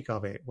magic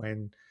of it.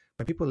 When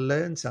people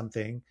learn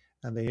something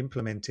and they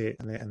implement it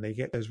and they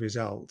get those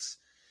results,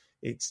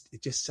 it's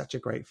just such a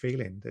great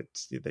feeling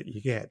that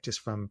you get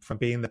just from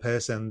being the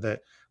person that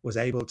was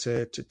able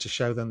to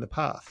show them the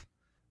path.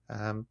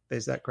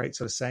 There's that great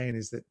sort of saying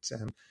is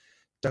that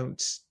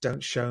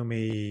don't show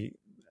me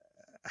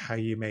how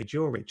you made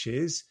your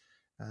riches.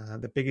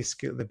 The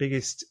biggest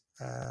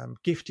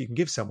gift you can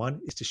give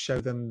someone is to show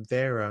them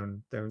their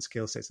own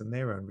skill sets and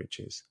their own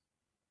riches.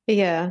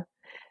 Yeah,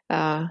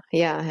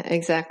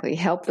 exactly.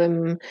 Help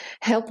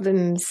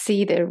them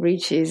see their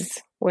riches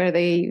where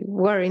they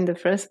were in the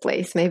first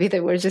place. Maybe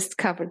they were just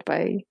covered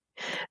by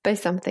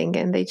something,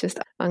 and they just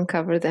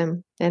uncover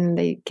them and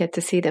they get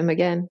to see them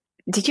again.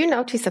 Did you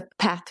notice a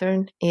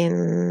pattern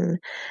in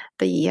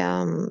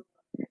the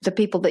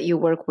people that you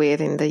work with,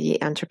 in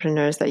the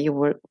entrepreneurs that you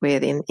work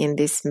with in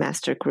this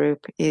master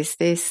group? Is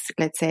this,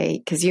 let's say,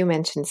 because you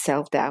mentioned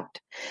self-doubt,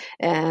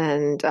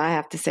 and I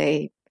have to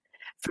say,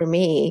 for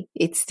me,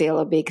 it's still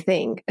a big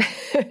thing.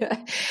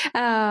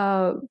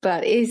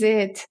 But is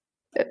it,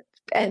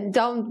 and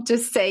don't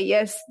just say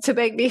yes to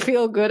make me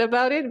feel good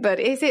about it, but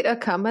is it a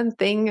common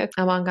thing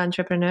among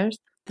entrepreneurs,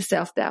 the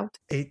self-doubt?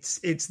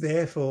 It's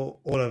there for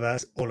all of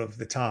us all of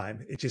the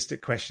time. It's just a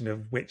question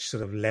of which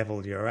sort of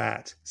level you're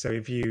at. So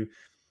if you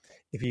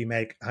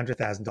make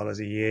 $100,000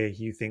 a year,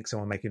 you think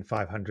someone making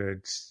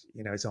 500,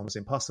 it's almost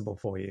impossible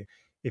for you.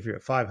 If you're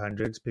at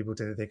 500, people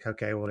tend to think,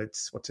 okay, well,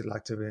 what's it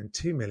like to earn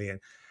 2 million?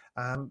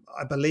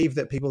 I believe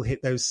that people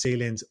hit those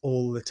ceilings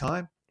all the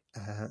time.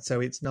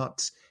 So it's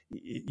not,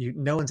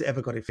 no one's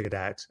ever got it figured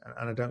out.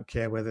 And I don't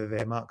care whether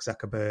they're Mark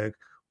Zuckerberg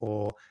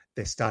or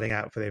they're starting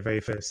out for their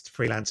very first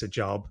freelancer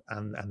job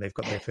and they've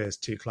got their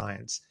first 2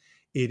 clients.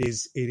 It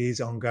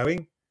is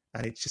ongoing,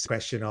 and it's just a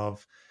question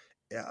of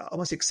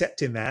almost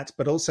accepting that,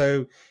 but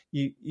also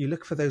you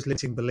look for those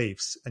limiting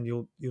beliefs, and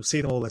you'll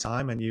see them all the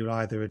time, and you'll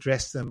either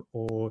address them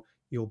or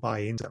you'll buy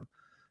into them.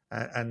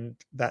 And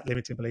that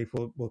limiting belief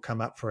will come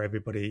up for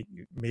everybody,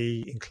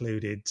 me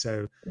included.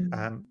 So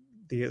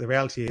the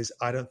reality is,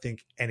 I don't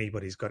think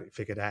anybody's got it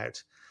figured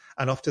out.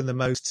 And often the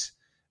most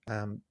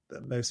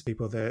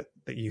people that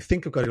you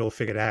think have got it all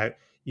figured out,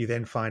 you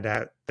then find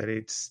out that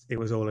it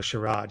was all a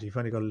charade. You've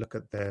only got to look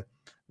at the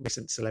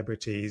recent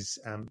celebrities,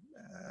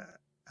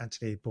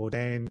 Anthony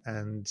Bourdain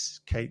and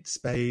Kate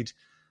Spade.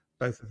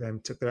 Both of them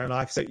took their own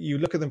life. So you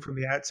look at them from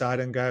the outside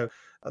and go,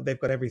 oh, they've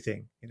got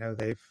everything.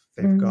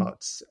 They've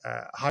got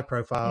high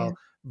profile,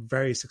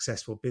 very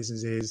successful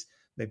businesses.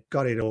 They've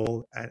got it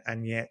all,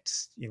 and yet,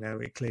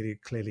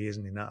 it clearly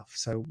isn't enough.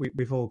 So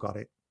we've all got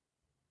it.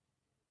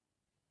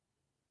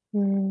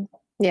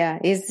 Yeah.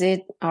 Is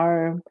it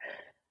our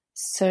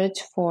search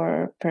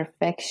for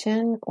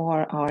perfection,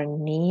 or our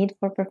need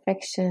for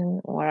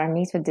perfection, or our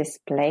need to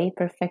display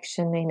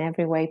perfection in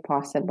every way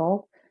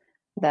possible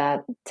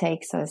that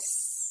takes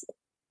us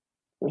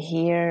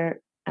here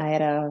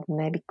at a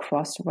maybe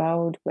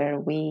crossroad where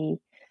we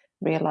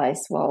realize,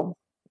 well,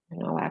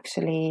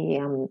 actually,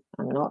 I'm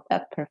not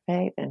that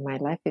perfect, and my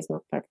life is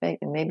not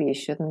perfect, and maybe it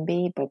shouldn't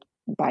be, but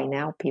by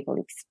now people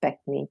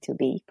expect me to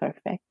be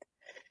perfect.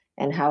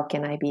 And how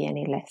can I be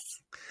any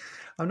less?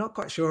 I'm not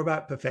quite sure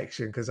about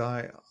perfection, because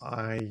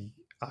I'm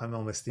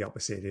almost the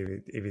opposite.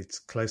 If it's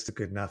close to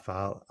good enough,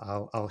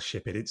 I'll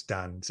ship it. It's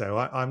done. So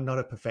I'm not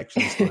a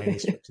perfectionist by any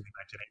stretch of the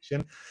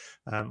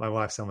imagination. My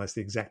wife's almost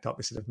the exact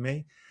opposite of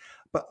me.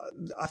 But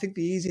I think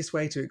the easiest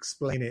way to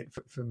explain it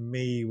for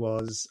me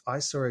was I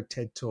saw a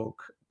TED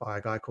talk by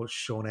a guy called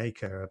Sean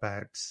Aker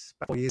about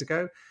 4 years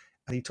ago,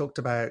 and he talked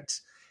about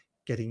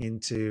getting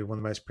into one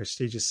of the most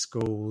prestigious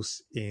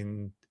schools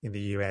in the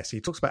US.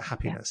 He talks about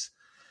happiness,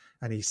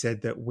 and he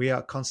said that we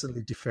are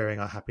constantly deferring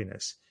our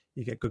happiness.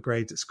 You get good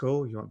grades at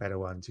school, you want better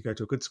ones. You go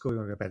to a good school, you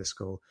want a better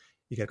school.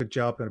 You get a good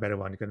job, you want a better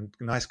one. You get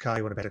a nice car,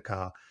 you want a better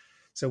car.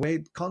 So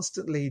we're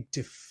constantly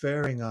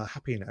deferring our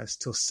happiness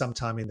till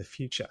sometime in the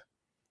future.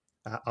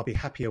 I'll be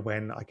happier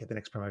when I get the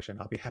next promotion.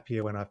 I'll be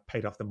happier when I've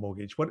paid off the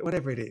mortgage,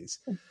 whatever it is.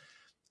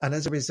 And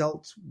as a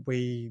result,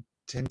 we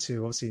tend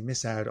to obviously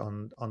miss out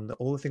on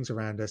all the things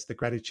around us, the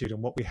gratitude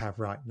and what we have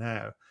right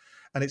now.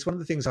 And it's one of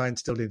the things I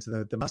instilled into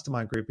the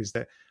mastermind group is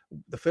that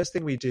the first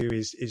thing we do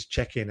is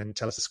check in and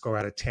tell us a score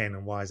out of 10.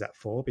 And why is that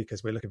for?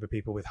 Because we're looking for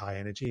people with high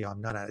energy.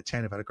 I'm 9 out of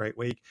 10. I've had a great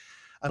week.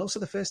 And also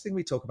the first thing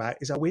we talk about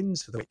is our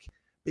wins for the week,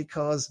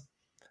 because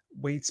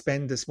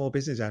as small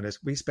business owners,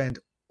 we spend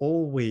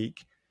all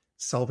week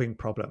solving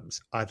problems,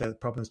 either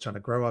problems trying to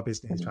grow our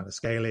business, trying to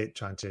scale it,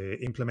 trying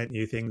to implement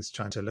new things,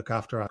 trying to look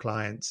after our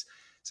clients.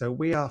 So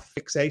we are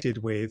fixated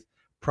with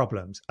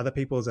problems, other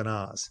people's and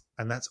ours.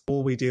 And that's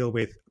all we deal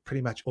with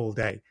pretty much all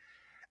day.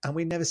 And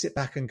we never sit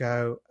back and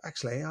go,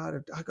 actually,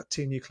 I got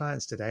 2 new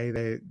clients today.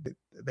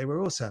 They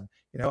were awesome.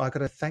 I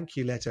got a thank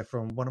you letter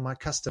from one of my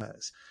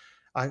customers.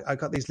 I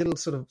got these little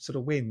sort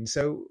of wins.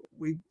 So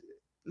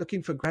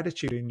looking for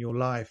gratitude in your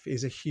life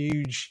is a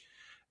huge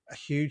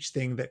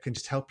thing that can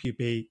just help you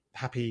be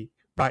happy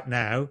right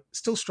now,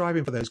 still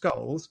striving for those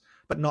goals,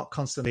 but not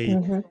constantly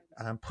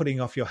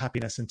putting off your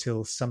happiness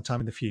until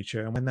sometime in the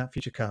future. And when that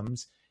future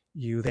comes,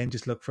 you then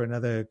just look for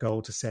another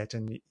goal to set,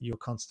 and you're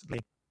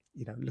constantly,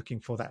 looking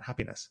for that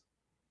happiness.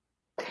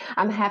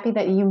 I'm happy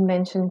that you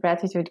mentioned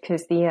gratitude,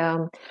 because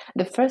the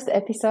first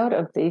episode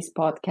of this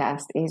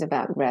podcast is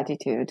about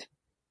gratitude.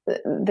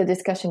 The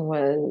discussion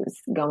was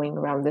going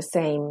around the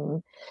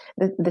same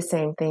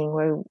thing,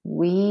 where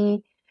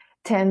we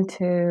think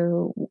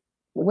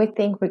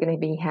we're going to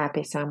be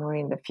happy somewhere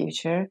in the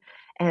future,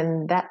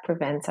 and that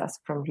prevents us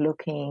from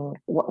looking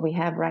what we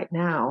have right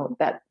now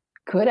that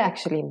could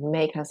actually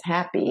make us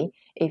happy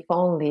if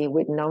only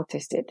we'd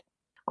noticed it.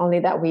 Only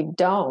that we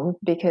don't,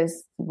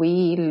 because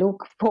we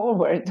look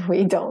forward.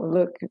 We don't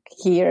look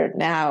here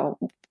now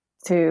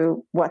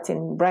to what's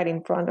right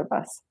in front of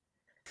us.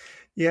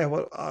 Yeah,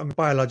 well,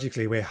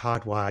 biologically, we're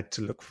hardwired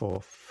to look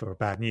for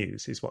bad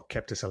news. Is what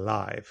kept us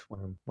alive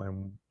when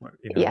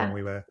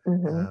we were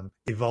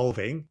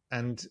evolving,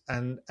 and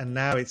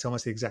now it's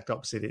almost the exact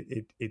opposite.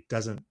 It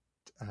doesn't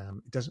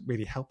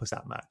really help us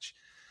that much.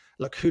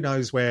 Look, who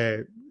knows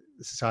where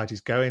society's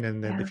going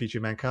and the future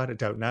of mankind? I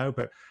don't know,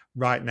 but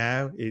right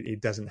now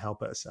it doesn't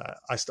help us.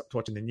 I stopped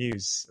watching the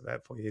news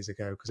about 4 years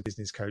ago because a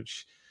business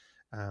coach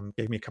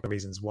gave me a couple of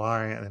reasons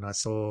why, and then I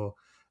saw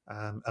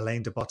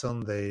Alain de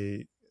Botton,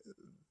 the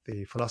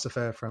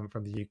philosopher from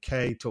the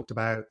UK, talked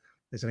about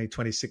there's only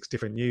 26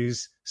 different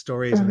news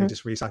stories and they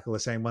just recycle the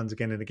same ones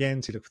again and again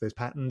to look for those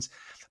patterns.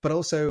 But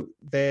also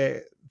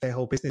their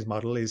whole business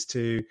model is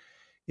to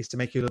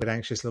make you a little bit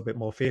anxious, a little bit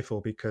more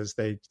fearful, because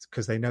they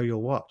know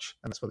you'll watch,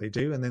 and that's what they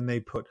do. And then they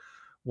put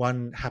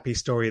one happy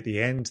story at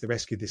the end. They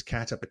rescued this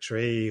cat up a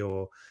tree,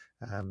 or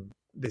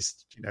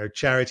this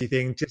charity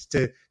thing, just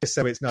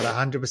so it's not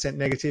 100%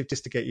 negative,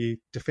 just to get you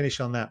to finish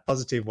on that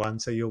positive one,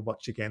 so you'll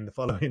watch again the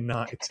following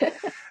night.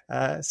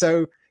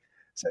 So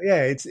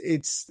yeah,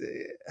 it's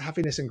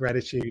happiness and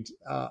gratitude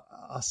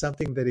are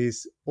something that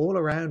is all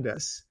around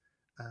us.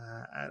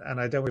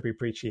 And I don't want to be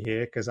preachy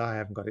here, because I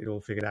haven't got it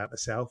all figured out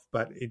myself,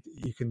 but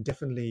you can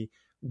definitely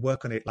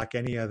work on it like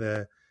any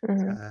other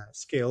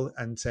skill,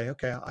 and say,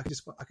 okay, I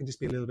can just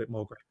be a little bit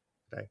more grateful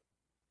today.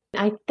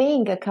 I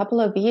think a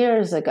couple of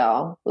years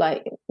ago,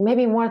 like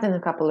maybe more than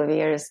a couple of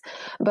years,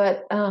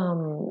 but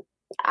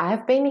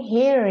I've been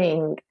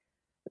hearing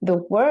the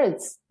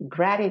words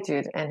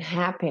gratitude and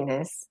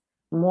happiness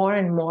more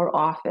and more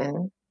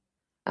often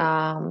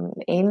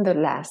in the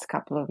last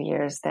couple of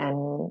years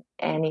than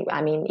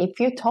if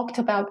you talked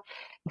about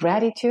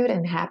gratitude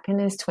and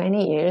happiness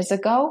 20 years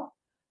ago,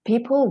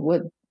 people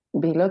would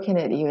be looking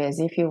at you as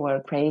if you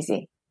were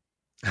crazy.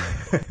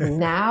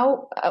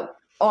 Now,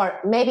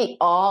 or maybe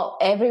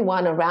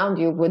everyone around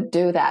you would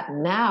do that.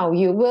 Now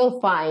you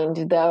will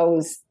find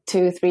those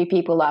 2-3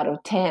 people out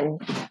of 10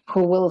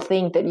 who will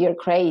think that you're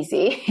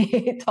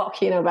crazy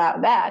talking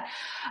about that.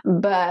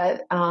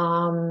 But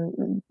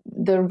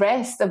the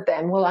rest of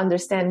them will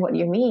understand what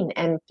you mean.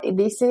 And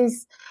this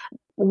is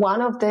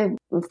one of the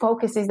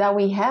focuses that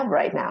we have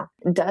right now.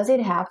 Does it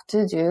have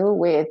to do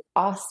with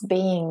us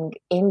being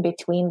in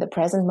between the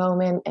present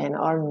moment and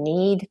our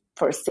need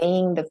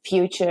foreseeing the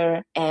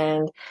future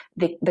and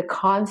the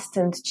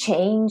constant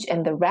change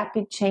and the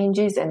rapid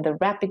changes and the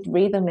rapid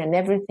rhythm and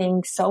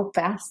everything so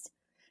fast,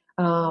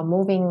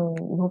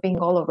 moving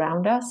all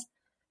around us.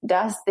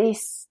 Does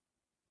this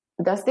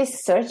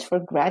search for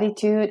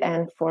gratitude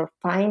and for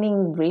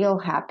finding real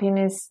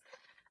happiness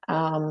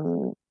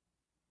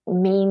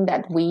mean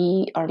that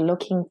we are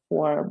looking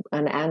for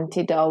an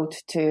antidote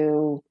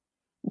to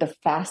the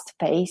fast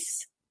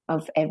pace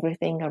of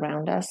everything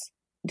around us?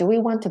 Do we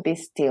want to be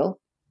still?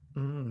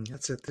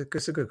 That's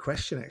a good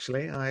question,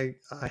 actually. I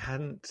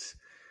hadn't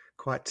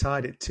quite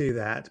tied it to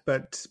that,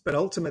 but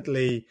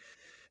ultimately,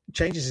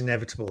 change is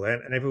inevitable,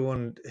 and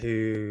everyone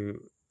who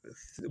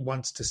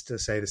wants to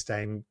say the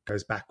same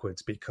goes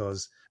backwards,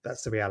 because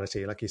that's the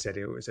reality. Like you said,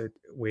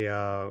 we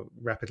are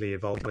rapidly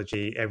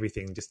evolving.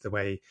 Everything, just the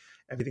way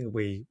everything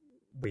we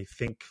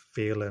think,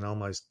 feel, and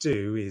almost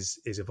do is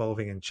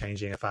evolving and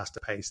changing at a faster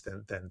pace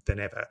than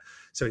ever.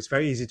 So it's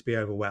very easy to be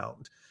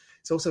overwhelmed.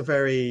 It's also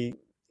very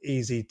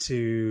easy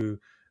to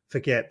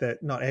forget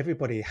that not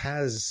everybody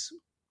has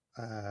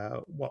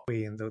what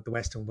we in the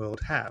Western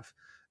world have.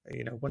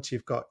 Once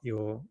you've got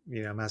your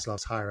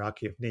Maslow's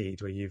hierarchy of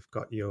need, where you've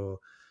got your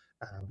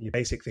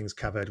basic things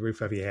covered,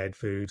 roof over your head,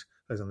 food,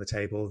 clothes on the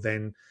table,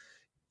 then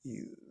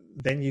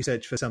you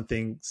search for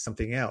something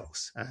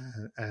else,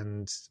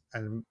 and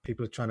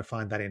people are trying to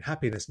find that in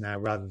happiness now,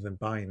 rather than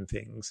buying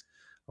things,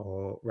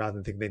 or rather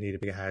than think they need a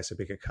bigger house, a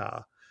bigger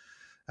car.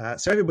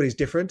 So everybody's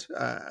different,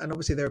 and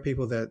obviously there are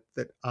people that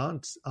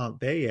aren't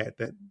there yet,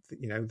 that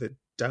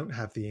don't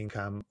have the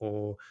income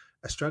or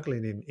are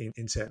struggling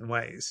in certain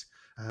ways.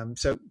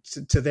 So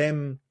to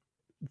them,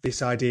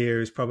 this idea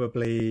is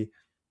probably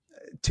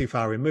too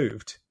far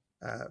removed,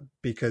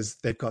 because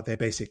they've got their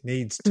basic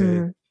needs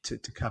to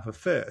cover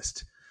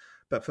first.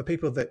 But for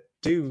people that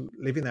do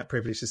live in that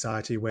privileged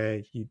society,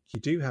 where you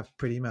do have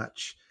pretty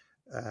much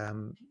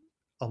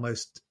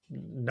almost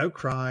no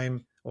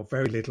crime or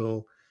very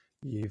little,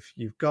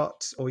 you've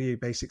got all your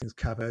basic things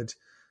covered,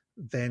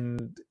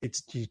 then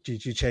it's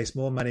you chase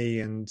more money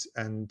and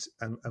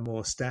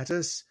more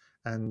status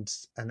and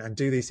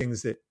do these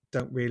things that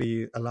don't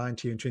really align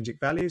to your intrinsic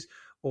values,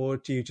 or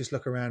do you just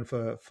look around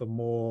for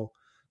more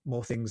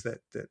things that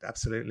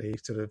absolutely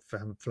sort of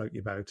float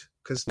your boat?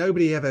 Because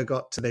nobody ever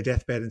got to their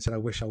deathbed and said, I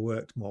wish I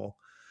worked more.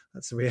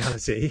 That's the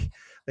reality.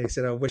 They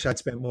said, I wish I'd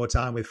spent more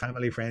time with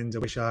family, friends. I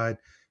wish I'd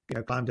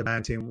climbed a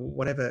mountain,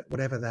 whatever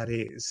that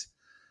is.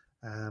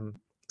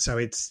 So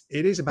it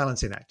is a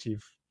balancing act.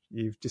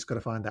 You've just got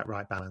to find that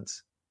right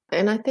balance.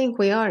 And I think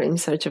we are in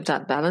search of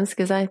that balance,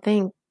 because I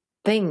think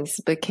things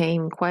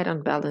became quite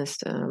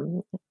unbalanced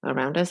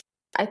around us.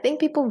 I think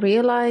people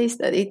realize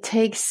that it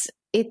takes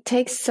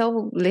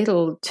so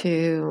little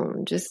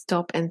to just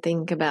stop and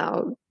think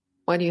about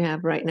what you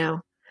have right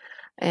now,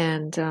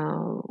 and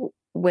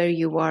where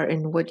you are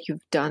and what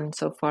you've done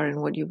so far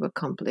and what you've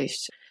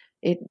accomplished.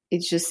 It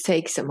just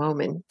takes a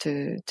moment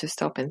to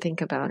stop and think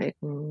about it.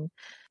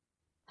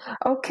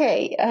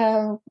 Okay,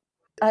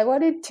 I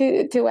wanted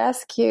to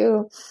ask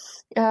you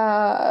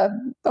a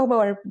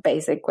more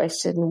basic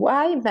question.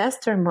 Why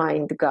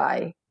mastermind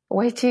guy?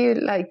 Why do you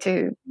like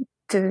to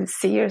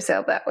see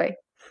yourself that way?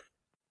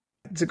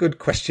 It's a good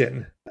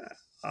question.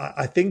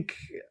 I think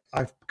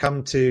I've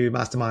come to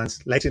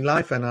masterminds late in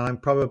life, and I'm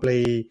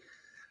probably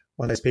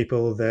one of those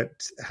people that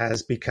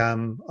has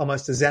become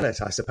almost a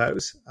zealot, I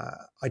suppose.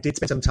 I did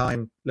spend some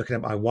time looking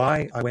at my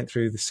why. I went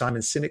through the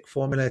Simon Sinek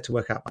formula to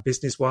work out my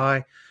business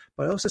why,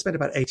 but I also spent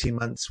about 18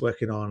 months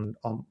working on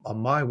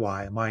my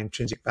why and my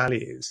intrinsic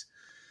values.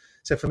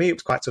 So for me, it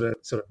was quite sort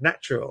of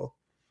natural.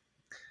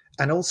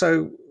 And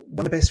also,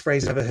 one of the best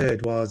phrases I ever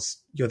heard was,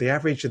 you're the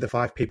average of the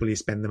 5 people you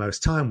spend the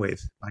most time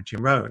with, by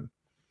Jim Rohn.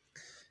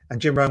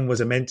 And Jim Rohn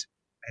was a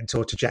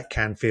mentor to Jack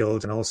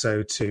Canfield and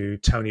also to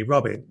Tony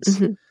Robbins.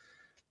 Mm-hmm.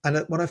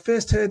 And when I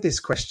first heard this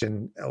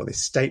question or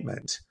this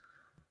statement,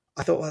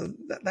 I thought, well,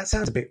 that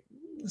sounds a bit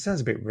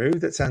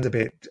rude. That sounds a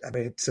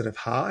bit sort of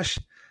harsh.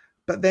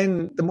 But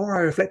then the more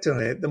I reflected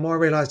on it, the more I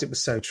realized it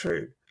was so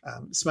true.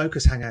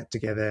 Smokers hang out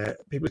together.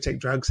 People who take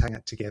drugs hang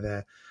out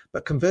together.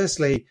 But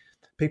conversely,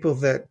 people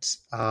that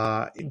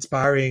are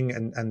inspiring,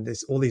 and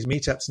there's all these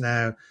meetups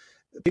now,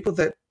 people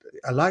that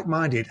are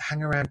like-minded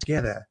hang around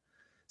together.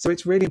 So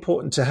it's really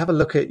important to have a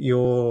look at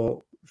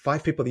your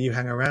 5 people that you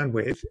hang around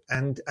with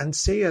and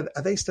see, are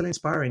they still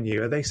inspiring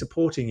you? Are they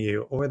supporting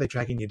you, or are they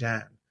dragging you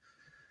down?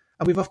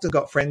 And we've often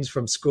got friends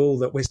from school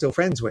that we're still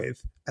friends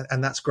with,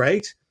 and that's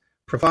great,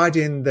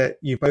 providing that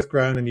you've both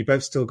grown and you've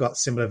both still got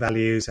similar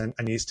values, and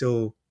you're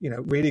still,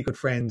 really good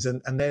friends,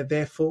 and they're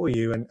there for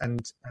you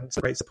and it's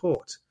great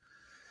support.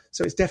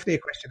 So it's definitely a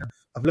question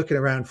of looking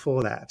around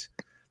for that.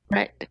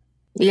 Right.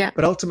 Yeah.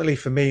 But ultimately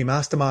for me,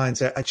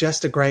 masterminds are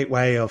just a great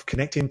way of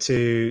connecting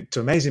to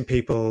amazing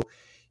people,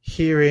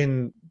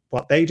 hearing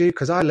what they do,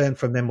 because I learn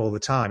from them all the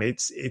time.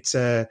 It's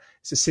a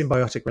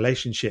symbiotic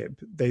relationship.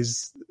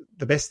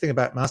 The best thing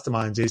about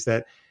masterminds is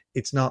that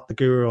it's not the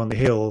guru on the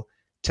hill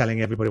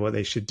telling everybody what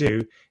they should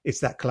do. It's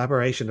that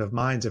collaboration of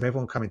minds, of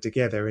everyone coming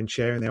together and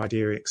sharing their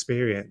idea and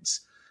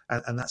experience.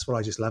 And that's what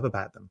I just love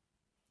about them.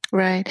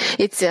 Right.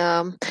 It's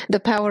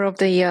the power of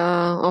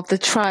the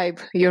tribe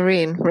you're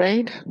in,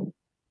 right?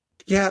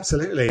 Yeah,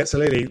 absolutely.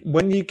 Absolutely.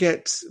 When you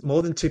get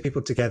more than two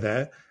people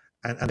together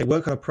and they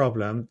work on a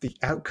problem, the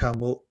outcome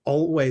will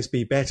always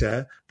be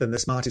better than the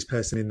smartest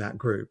person in that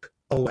group.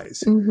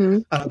 Always. Mm-hmm.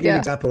 I'll give you an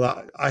example.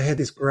 I heard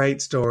this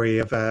great story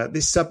of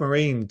this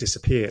submarine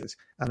disappeared,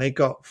 and they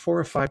got 4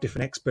 or 5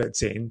 different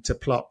experts in to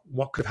plot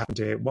what could have happened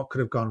to it, what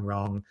could have gone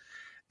wrong.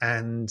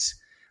 And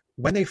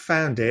when they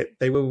found it,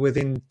 they were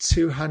within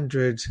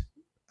 200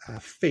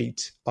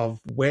 feet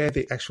of where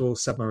the actual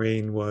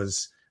submarine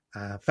was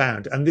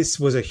found. And this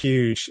was a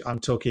huge, I'm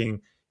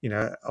talking,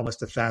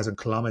 almost 1,000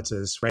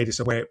 kilometers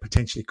radius of where it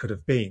potentially could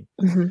have been.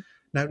 Mm-hmm.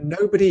 Now,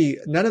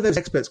 none of those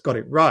experts got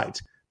it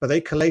right, but they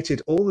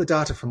collated all the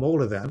data from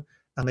all of them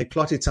and they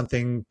plotted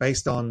something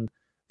based on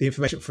the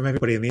information from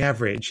everybody in the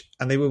average.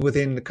 And they were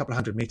within a couple of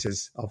 100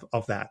 meters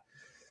of that.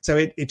 So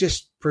it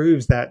just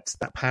proves that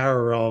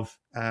power of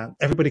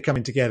everybody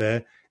coming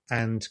together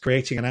and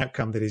creating an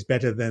outcome that is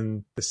better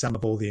than the sum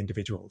of all the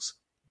individuals.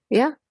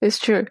 Yeah, it's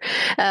true.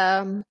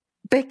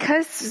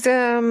 Because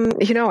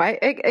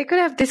I could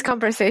have this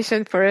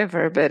conversation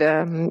forever, but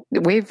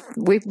we've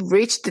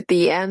reached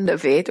the end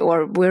of it,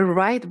 or we're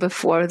right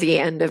before the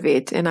end of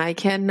it, and I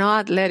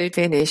cannot let it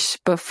finish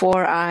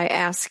before I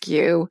ask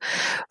you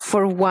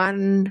for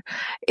one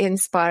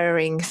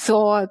inspiring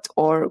thought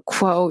or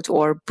quote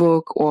or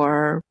book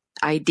or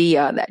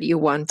idea that you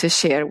want to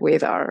share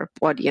with our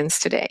audience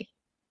today.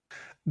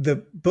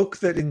 The book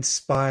that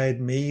inspired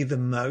me the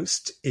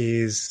most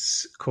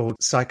is called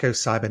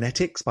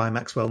Psycho-Cybernetics by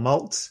Maxwell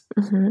Maltz.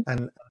 Mm-hmm.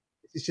 And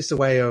it's just a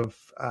way of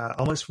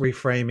almost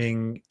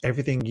reframing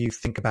everything you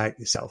think about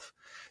yourself.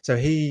 So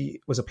he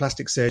was a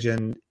plastic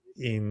surgeon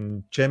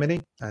in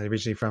Germany,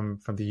 originally from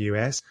the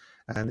US.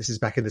 And this is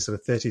back in the sort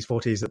of 30s,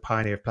 40s, the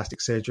pioneer of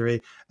plastic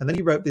surgery. And then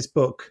he wrote this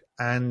book.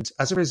 And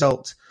as a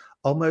result,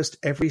 almost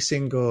every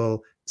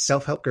single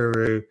self-help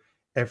guru,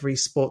 every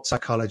sports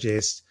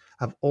psychologist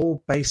have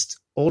all based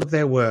all of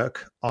their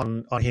work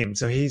on him.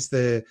 So he's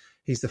the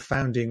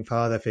founding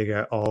father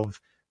figure of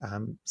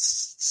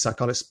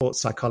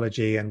sports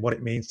psychology and what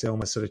it means to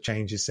almost sort of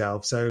change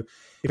yourself. So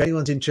if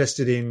anyone's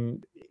interested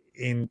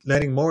in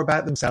learning more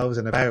about themselves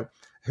and about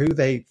who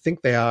they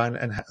think they are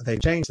and how they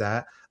change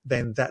that,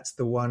 then that's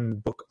the one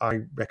book I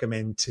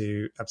recommend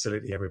to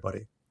absolutely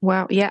everybody.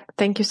 Wow. Yeah.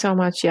 Thank you so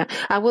much. Yeah.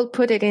 I will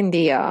put it in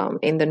the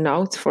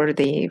notes for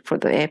the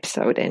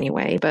episode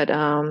anyway, but,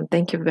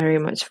 thank you very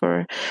much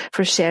for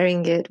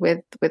sharing it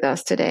with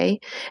us today.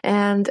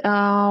 And,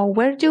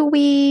 where do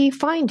we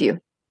find you?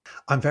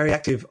 I'm very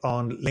active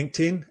on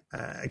LinkedIn.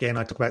 Again,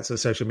 I talk about sort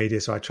of social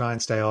media, so I try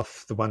and stay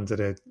off the ones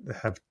that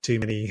have too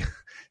many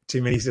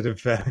sort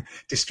of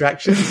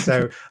distractions.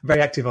 So I'm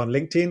very active on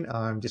LinkedIn.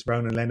 I'm just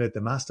Ronan Leonard,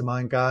 the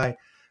mastermind guy.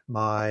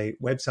 My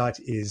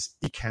website is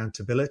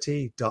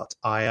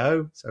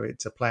accountability.io. So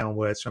it's a play on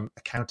words from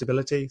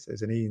accountability. So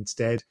there's an E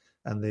instead,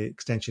 and the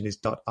extension is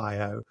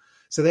 .io.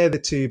 So they're the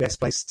two best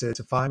places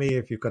to find me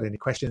if you've got any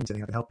questions,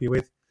 anything I can help you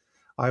with.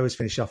 I always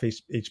finish off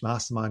each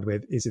mastermind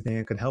with, is there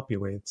anything I can help you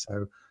with?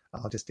 So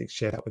I'll just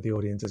share that with the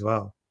audience as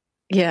well.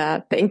 Yeah,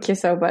 thank you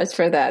so much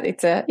for that.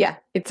 It's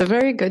a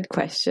very good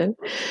question,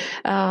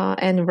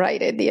 and right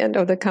at the end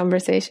of the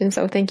conversation.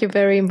 So thank you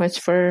very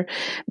much for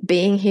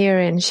being here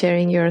and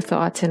sharing your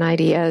thoughts and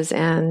ideas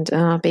and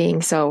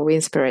being so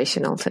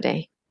inspirational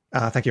today.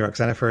 Thank you,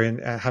 Roxana, for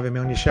having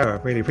me on your show.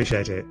 I really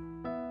appreciate it.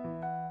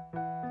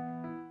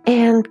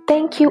 And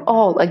thank you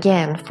all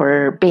again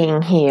for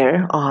being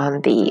here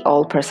on the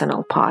All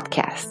Personal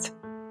podcast.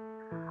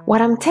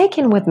 What I'm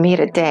taking with me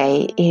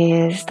today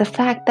is the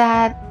fact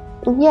that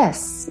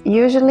yes,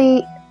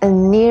 usually a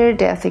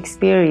near-death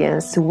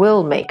experience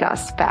will make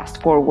us fast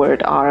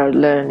forward our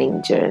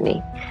learning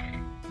journey.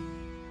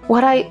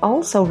 What I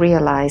also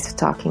realized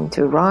talking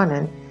to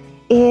Ronan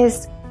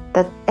is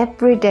that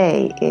every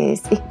day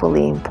is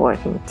equally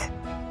important.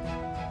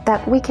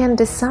 That we can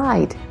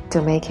decide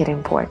to make it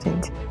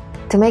important,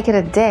 to make it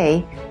a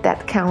day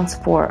that counts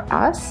for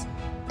us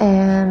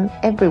and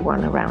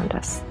everyone around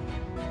us.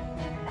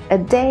 A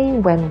day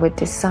when we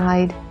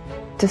decide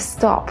to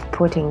stop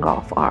putting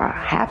off our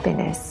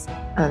happiness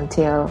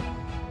until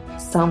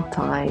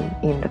sometime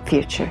in the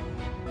future.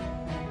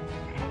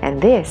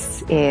 And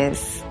this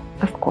is,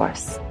 of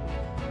course,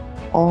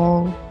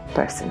 all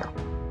personal.